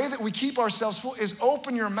closed. The way that we keep ourselves full is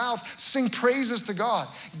open your mouth, sing praises to God,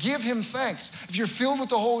 give him thanks. If you're filled with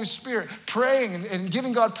the Holy Spirit, praying and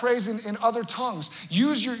giving God praise in other tongues,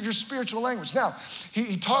 use your spiritual language. Now,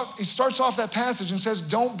 he starts off that passage and says,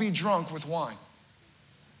 don't be drunk with wine.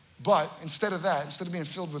 But instead of that, instead of being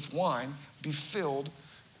filled with wine, be filled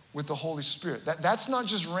with the Holy Spirit. That's not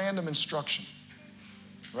just random instruction.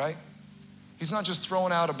 Right? He's not just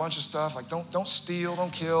throwing out a bunch of stuff like don't steal,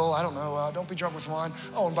 don't kill, I don't know, don't be drunk with wine.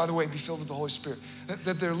 Oh, and by the way, be filled with the Holy Spirit.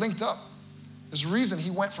 That they're linked up. There's a reason he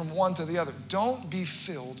went from one to the other. Don't be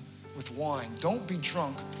filled with wine. Don't be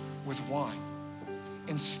drunk with wine.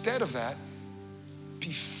 Instead of that,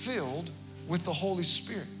 be filled with the Holy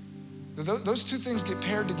Spirit. Those two things get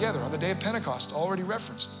paired together on the day of Pentecost, already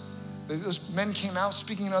referenced. Those men came out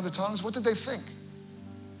speaking in other tongues. What did they think?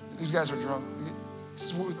 These guys are drunk.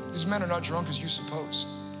 These men are not drunk as you suppose.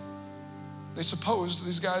 They supposed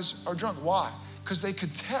these guys are drunk. Why? Because they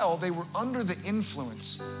could tell they were under the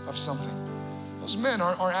influence of something. Those men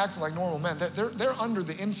aren't acting like normal men. They're under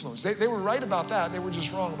the influence. They were right about that. They were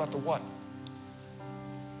just wrong about the what.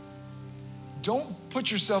 Don't put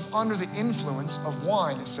yourself under the influence of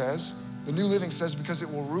wine, it says. The New Living says, because it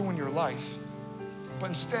will ruin your life. But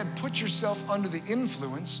instead, put yourself under the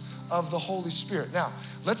influence of the Holy Spirit. Now,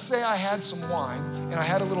 let's say I had some wine and I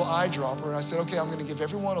had a little eyedropper and I said, okay, I'm gonna give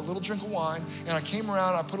everyone a little drink of wine, and I came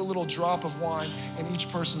around, I put a little drop of wine in each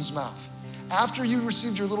person's mouth. After you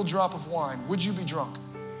received your little drop of wine, would you be drunk?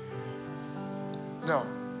 No.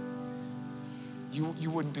 You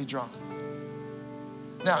wouldn't be drunk.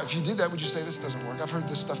 Now, if you did that, would you say, this doesn't work? I've heard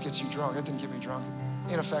this stuff gets you drunk. That didn't get me drunk.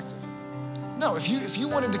 Ineffective. No, if you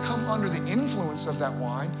wanted to come under the influence of that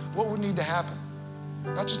wine, what would need to happen?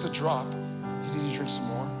 Not just a drop. You need to drink some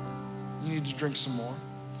more. You need to drink some more.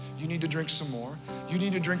 You need to drink some more. You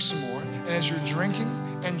need to drink some more. And as you're drinking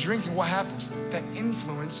and drinking, what happens? That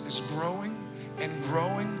influence is growing and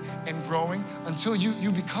growing and growing until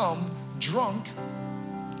you become drunk.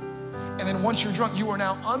 And then once you're drunk, you are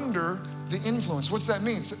now under the influence. What's that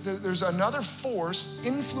mean? So there's another force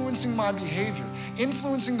influencing my behavior,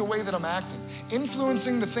 influencing the way that I'm acting,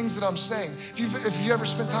 influencing the things that I'm saying. If you've ever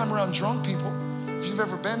spent time around drunk people, if you've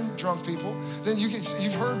ever been drunk people, then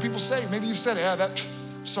you've heard people say, maybe you've said,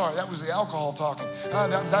 sorry, that was the alcohol talking.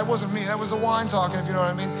 That wasn't me, that was the wine talking, if you know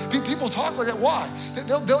what I mean. People talk like that. Why?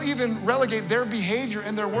 They'll even relegate their behavior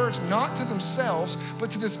and their words not to themselves,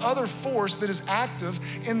 but to this other force that is active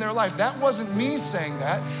in their life. That wasn't me saying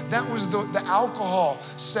that. That was the alcohol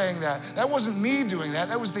saying that. That wasn't me doing that.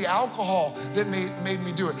 That was the alcohol that made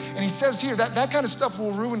me do it. And he says here that kind of stuff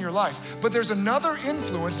will ruin your life. But there's another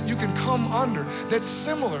influence that you can come under that's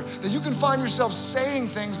similar, that you can find yourself saying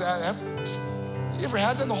things that you ever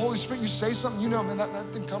had that in the Holy Spirit? You say something, you know, man, that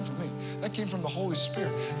didn't come from me. That came from the Holy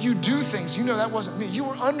Spirit. You do things, you know that wasn't me. You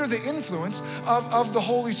were under the influence of the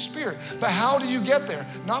Holy Spirit. But how do you get there?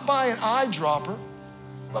 Not by an eyedropper,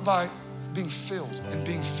 but by being filled and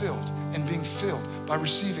being filled and being filled, by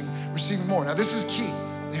receiving more. Now this is key.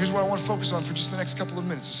 Here's what I want to focus on for just the next couple of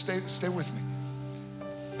minutes, so stay with me.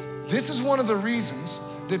 This is one of the reasons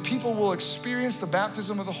that people will experience the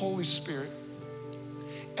baptism of the Holy Spirit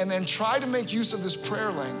and then try to make use of this prayer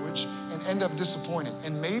language and end up disappointed.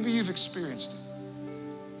 And maybe you've experienced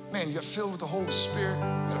it. Man, you got filled with the Holy Spirit,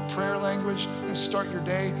 you got a prayer language, and start your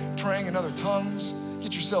day praying in other tongues.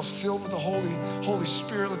 Get yourself filled with the Holy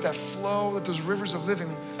Spirit. Let that flow, let those rivers of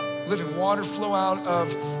living water flow out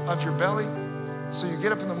of your belly. So you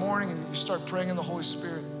get up in the morning and you start praying in the Holy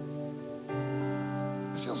Spirit.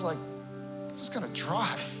 It feels kind of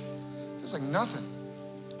dry. It feels like nothing.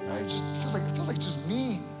 Right? It feels like just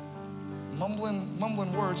me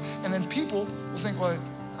mumbling words. And then people will think, well,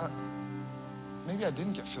 maybe I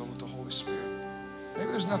didn't get filled with the Holy Spirit. Maybe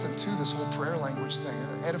there's nothing to this whole prayer language thing.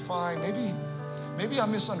 Edifying, maybe I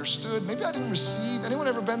misunderstood. Maybe I didn't receive. Anyone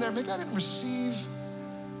ever been there? Maybe I didn't receive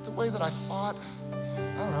the way that I thought. I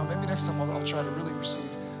don't know, maybe next time I'll try to really receive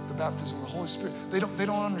the baptism of the Holy Spirit. They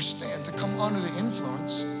don't understand to come under the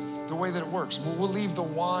influence the way that it works. We'll leave the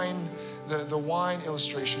wine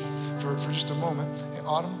illustration for just a moment. Hey,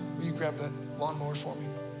 Autumn, will you grab that lawnmower for me?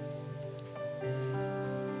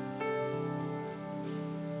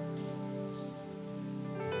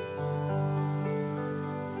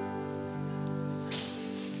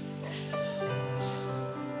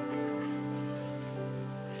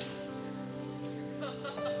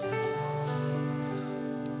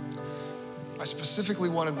 I specifically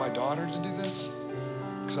wanted my daughter to do this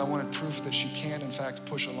because I wanted proof that she can, in fact,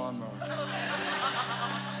 push a lawnmower.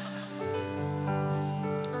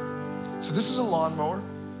 So So this is a lawnmower.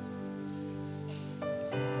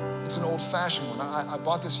 It's an old-fashioned one. I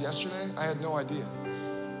bought this yesterday. I had no idea.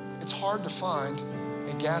 It's hard to find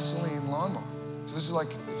a gasoline lawnmower. So this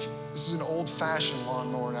is an old-fashioned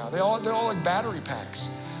lawnmower now. They're all like battery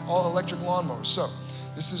packs, all electric lawnmowers. So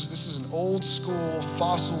this is an old school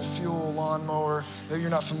fossil fuel lawnmower. Maybe you're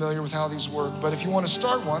not familiar with how these work, but if you want to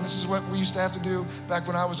start one, this is what we used to have to do back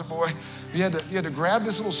when I was a boy. You had to grab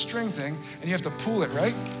this little string thing and you have to pull it,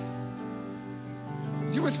 right?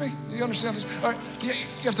 You with me? You understand this? All right, you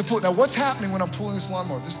have to pull it. Now what's happening when I'm pulling this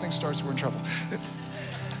lawnmower? If this thing starts, we're in trouble.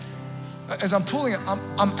 As I'm pulling it,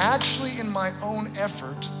 I'm actually in my own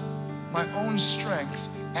effort, my own strength.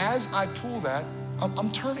 As I pull that,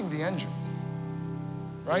 I'm turning the engine.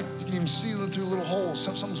 Right? You can even see through little holes.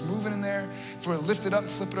 Something's moving in there. If we lift it up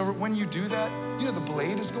and flip it over, when you do that, you know the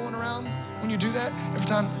blade is going around. When you do that,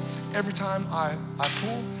 every time I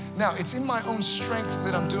pull. Now, it's in my own strength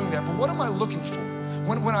that I'm doing that, but what am I looking for?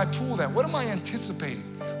 When I pull that, what am I anticipating?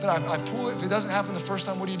 That I pull it, if it doesn't happen the first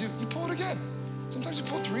time, what do? You pull it again. Sometimes you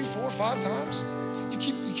pull 3, 4, 5 times.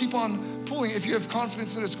 You keep on pulling. If you have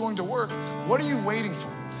confidence that it's going to work, what are you waiting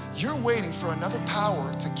for? You're waiting for another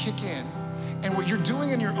power to kick in. And what you're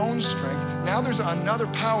doing in your own strength, now there's another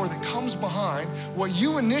power that comes behind what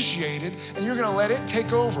you initiated, and you're gonna let it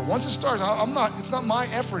take over. Once it starts, it's not my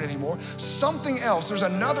effort anymore. Something else, there's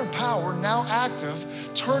another power now active,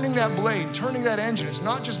 turning that blade, turning that engine. It's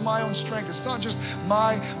not just my own strength. It's not just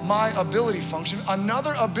my ability function.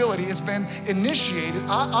 Another ability has been initiated.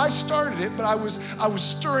 I started it, but I was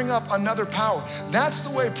stirring up another power. That's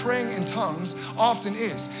the way praying in tongues often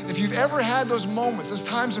is. If you've ever had those moments, those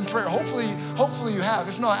times in prayer, hopefully you have.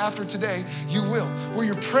 If not, after today, you will. Where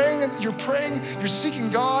you're praying, you're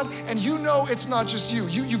seeking God, and you know it's not just you.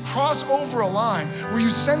 You cross over a line where you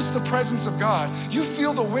sense the presence of God. You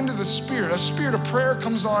feel the wind of the Spirit. A spirit of prayer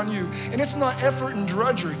comes on you, and it's not effort and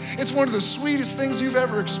drudgery. It's one of the sweetest things you've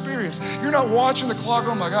ever experienced. You're not watching the clock,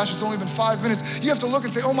 oh my gosh, it's only been 5 minutes. You have to look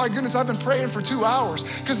and say, oh my goodness, I've been praying for 2 hours,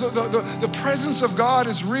 because the presence of God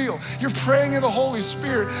is real. You're praying in the Holy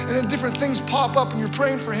Spirit, and then different things pop up, and you're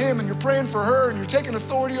praying for Him, and you're praying for her, and you're taking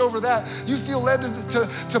authority over that. You feel led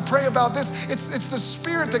to pray about this. It's the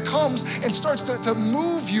Spirit that comes and starts to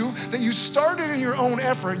move you, that you started in your own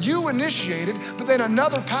effort. You initiated, but then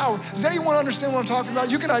another power. Does anyone understand what I'm talking about?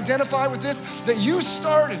 You can identify with this, that you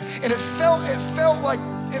started, and it felt like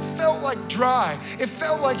dry. It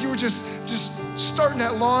felt like you were just starting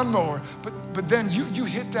that lawnmower, but then you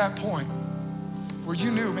hit that point where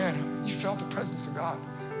you knew, man, you felt the presence of God.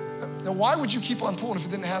 Now, why would you keep on pulling if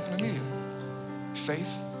it didn't happen immediately?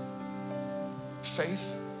 Faith.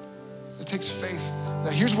 It takes faith.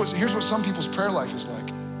 Now, here's what some people's prayer life is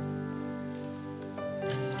like.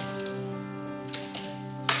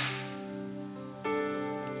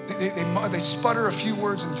 They sputter a few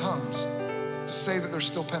words in tongues to say that they're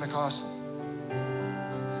still Pentecostal.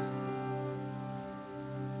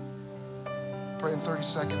 Pray in 30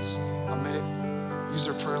 seconds, a minute, use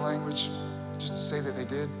their prayer language just to say that they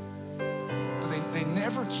did. But they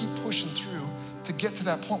never keep pushing through to get to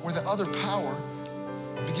that point where the other power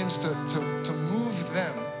begins to move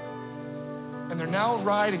them. And they're now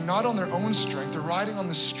riding not on their own strength, they're riding on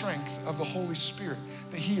the strength of the Holy Spirit,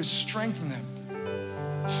 that He has strengthened them,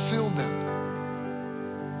 filled them.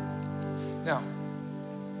 Now,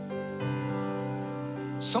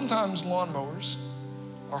 sometimes lawnmowers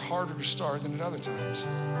are harder to start than at other times.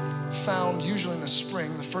 Found usually in the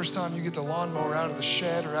spring, the first time you get the lawnmower out of the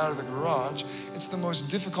shed or out of the garage, it's the most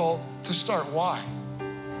difficult to start. Why?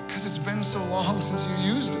 Because it's been so long since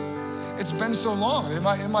you used it. It's been so long. It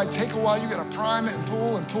might take a while. You gotta prime it and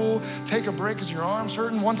pull, take a break because your arm's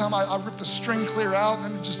hurting. One time I ripped the string clear out, and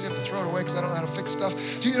then you just have to throw it away because I don't know how to fix stuff.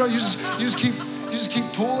 You just keep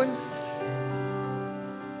pulling.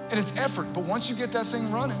 And it's effort, but once you get that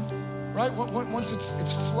thing running, right? Once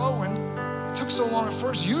it's flowing, it took so long at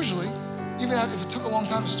first. Usually, even if it took a long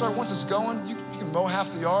time to start, once it's going, you can mow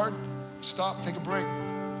half the yard, stop, take a break,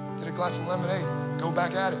 get a glass of lemonade, go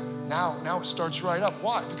back at it. Now it starts right up.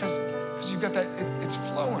 Why? Because you've got that, it's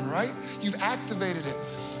flowing, right? You've activated it.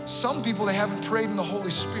 Some people, they haven't prayed in the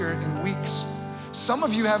Holy Spirit in weeks. Some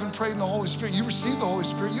of you haven't prayed in the Holy Spirit. You received the Holy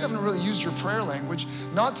Spirit. You haven't really used your prayer language.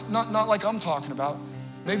 Not like I'm talking about.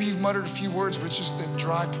 Maybe you've muttered a few words, but it's just that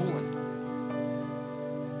dry pulling.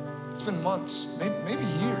 It's been months, maybe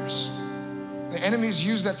years. The enemies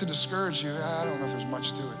use that to discourage you. I don't know if there's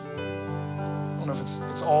much to it. I don't know if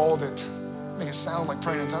it's all that make it sound like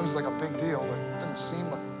praying in tongues is like a big deal, but it doesn't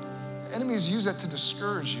seem like. The enemies use that to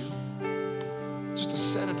discourage you, just to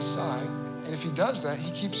set it aside. And if he does that,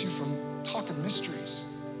 he keeps you from talking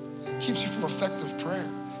mysteries, keeps you from effective prayer,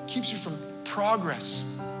 keeps you from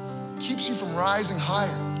progress, keeps you from rising higher.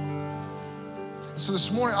 And so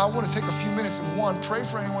this morning, I want to take a few minutes and one, pray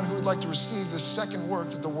for anyone who would like to receive this second work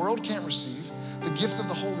that the world can't receive, the gift of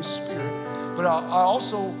the Holy Spirit. But I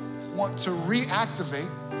also want to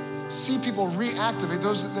see people reactivate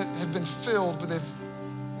those that have been filled, but they've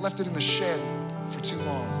left it in the shed for too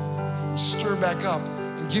long. And stir back up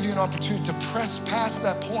and give you an opportunity to press past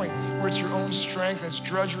that point where it's your own strength, it's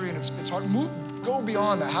drudgery, and it's hard. Go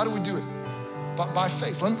beyond that. How do we do it? By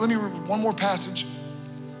faith. Let me read one more passage,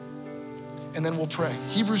 and then we'll pray.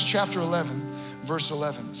 Hebrews chapter 11, verse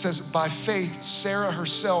 11 says, by faith, Sarah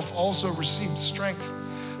herself also received strength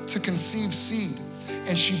to conceive seed,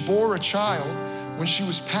 and she bore a child when she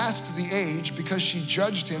was past the age because she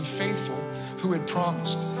judged him faithful who had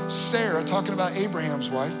promised. Sarah, talking about Abraham's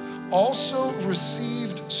wife, also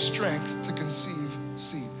received strength to conceive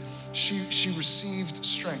seed. She received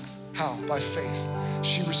strength. How? By faith.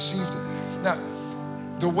 She received it. Now,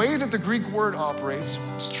 the way that the Greek word operates,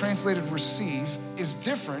 it's translated receive, is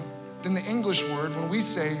different than the English word when we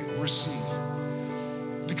say receive.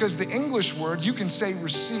 Because the English word, you can say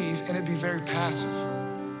receive and it be very passive.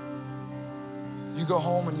 You go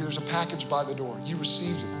home and there's a package by the door. You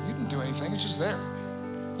received it. You didn't do anything, it's just there.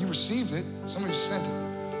 You received it, somebody sent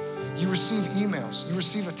it. You receive emails, you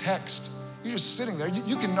receive a text. You're just sitting there.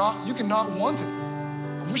 You cannot want it.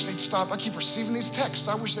 I wish they'd stop. I keep receiving these texts.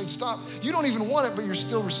 I wish they'd stop. You don't even want it, but you're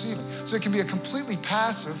still receiving. So it can be a completely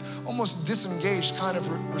passive, almost disengaged kind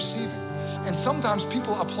of receiving. And sometimes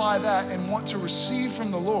people apply that and want to receive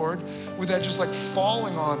from the Lord with that just like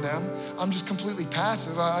falling on them. I'm just completely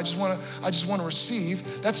passive. I just want to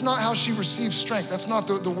receive. That's not how she received strength. That's not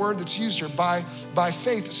the word that's used here. By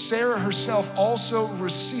faith, Sarah herself also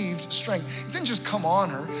received strength. It didn't just come on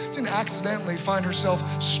her. It didn't accidentally find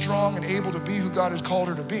herself strong and able to be who God has called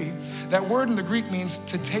her to be. That word in the Greek means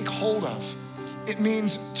to take hold of. It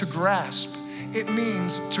means to grasp. It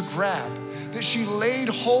means to grab. That she laid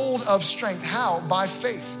hold of strength. How? By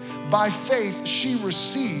faith. By faith, she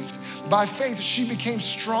received. By faith, she became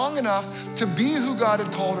strong enough to be who God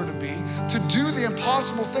had called her to be, to do the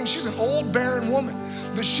impossible thing. She's an old, barren woman,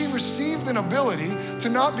 but she received an ability to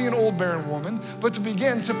not be an old, barren woman, but to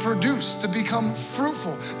begin to produce, to become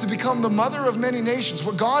fruitful, to become the mother of many nations.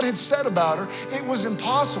 What God had said about her, it was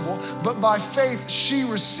impossible, but by faith, she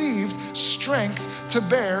received strength to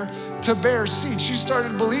bear seed. She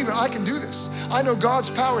started believing, I can do this. I know God's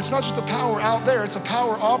power. It's not just a power out there. It's a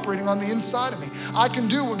power operating on the inside of me. I can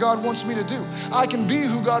do what God wants me to do. I can be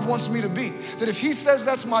who God wants me to be. That if he says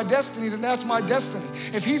that's my destiny, then that's my destiny.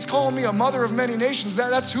 If he's calling me a mother of many nations,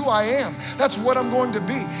 that's who I am. That's what I'm going to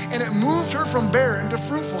be. And it moved her from barren to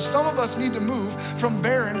fruitful. Some of us need to move from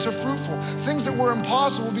barren to fruitful. Things that were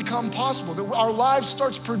impossible become possible. That our lives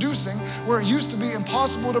starts producing where it used to be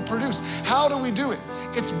impossible to produce. How do we do it?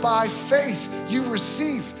 It's by faith you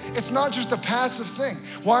receive. It's not just a passive thing.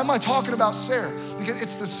 Why am I talking about Sarah? Because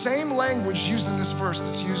it's the same language used in this verse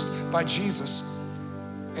that's used by Jesus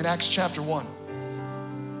in Acts chapter 1.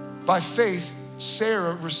 By faith,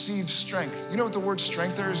 Sarah received strength. You know what the word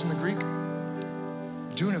strength there is in the Greek?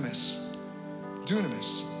 Dunamis.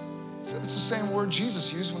 Dunamis. It's the same word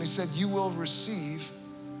Jesus used when he said, you will receive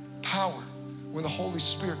power when the Holy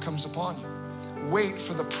Spirit comes upon you. Wait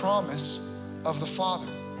for the promise of the Father.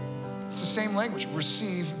 It's the same language.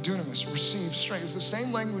 Receive dunamis, receive strength. It's the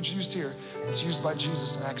same language used here that's used by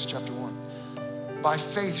Jesus in Acts chapter 1. By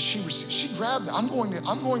faith, she grabbed it. I'm going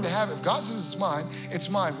to have it. If God says it's mine, it's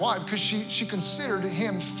mine. Why? Because she considered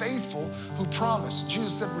him faithful who promised.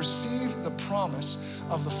 Jesus said, receive the promise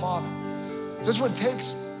of the Father. So that's what it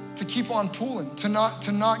takes to keep on pulling, to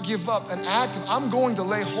not give up, an active, I'm going to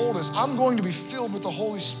lay hold of this. I'm going to be filled with the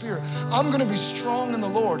Holy Spirit. I'm going to be strong in the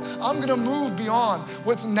Lord. I'm going to move beyond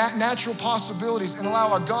what's natural possibilities and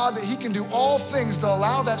allow a God that he can do all things to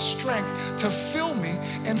allow that strength to fill me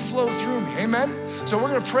and flow through me. Amen? So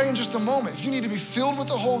we're going to pray in just a moment. If you need to be filled with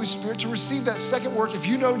the Holy Spirit to receive that second work, if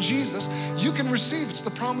you know Jesus, you can receive. It's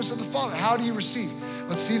the promise of the Father. How do you receive?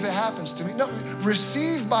 Let's see if it happens to me. No,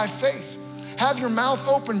 receive by faith. Have your mouth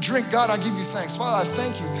open, drink. God, I give you thanks. Father, I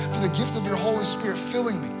thank you for the gift of your Holy Spirit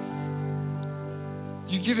filling me.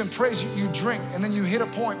 You give him praise, you drink, and then you hit a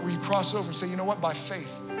point where you cross over and say, you know what, by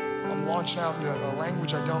faith, I'm launching out into a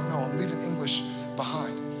language I don't know. I'm leaving English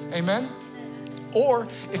behind. Amen? Or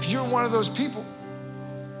if you're one of those people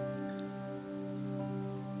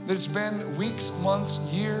that it's been weeks,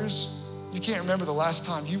 months, years, you can't remember the last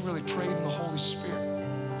time you really prayed in the Holy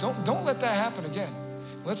Spirit. Don't let that happen again.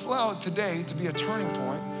 Let's allow today to be a turning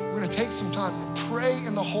point. We're going to take some time and pray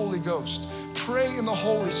in the Holy Ghost. Pray in the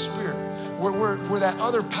Holy Spirit. where that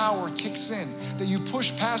other power kicks in, that you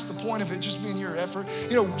push past the point of it just being your effort.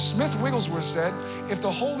 You know, Smith Wigglesworth said, if the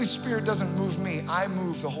Holy Spirit doesn't move me, I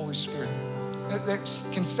move the Holy Spirit. That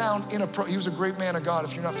can sound inappropriate. He was a great man of God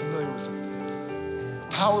if you're not familiar with him.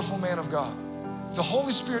 Powerful man of God. If the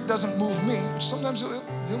Holy Spirit doesn't move me, which sometimes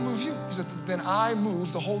he'll move you. He says, then I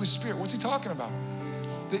move the Holy Spirit. What's he talking about?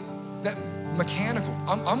 That mechanical.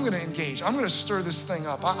 I'm going to engage. I'm going to stir this thing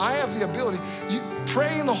up. I have the ability. You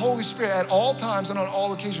pray in the Holy Spirit at all times and on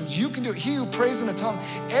all occasions. You can do it. He who prays in a tongue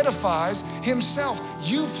edifies himself.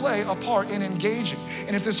 You play a part in engaging.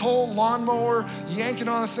 And if this whole lawnmower, yanking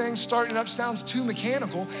on the thing, starting it up sounds too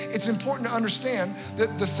mechanical, it's important to understand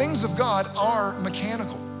that the things of God are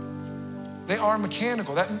mechanical. They are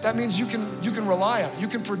mechanical. That means you can rely on it. You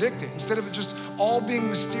can predict it. Instead of it just all being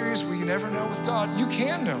mysterious where you never know with God, you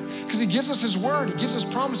can know. Because he gives us his word. He gives us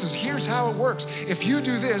promises. Here's how it works. If you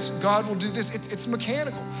do this, God will do this. It's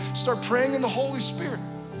mechanical. Start praying in the Holy Spirit.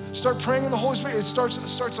 Start praying in the Holy Spirit. It starts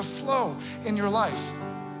a flow in your life.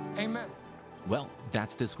 Amen. Well,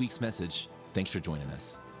 that's this week's message. Thanks for joining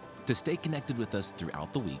us. To stay connected with us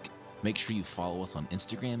throughout the week, make sure you follow us on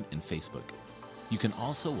Instagram and Facebook. You can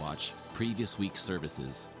also watch previous week's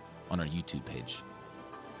services on our YouTube page.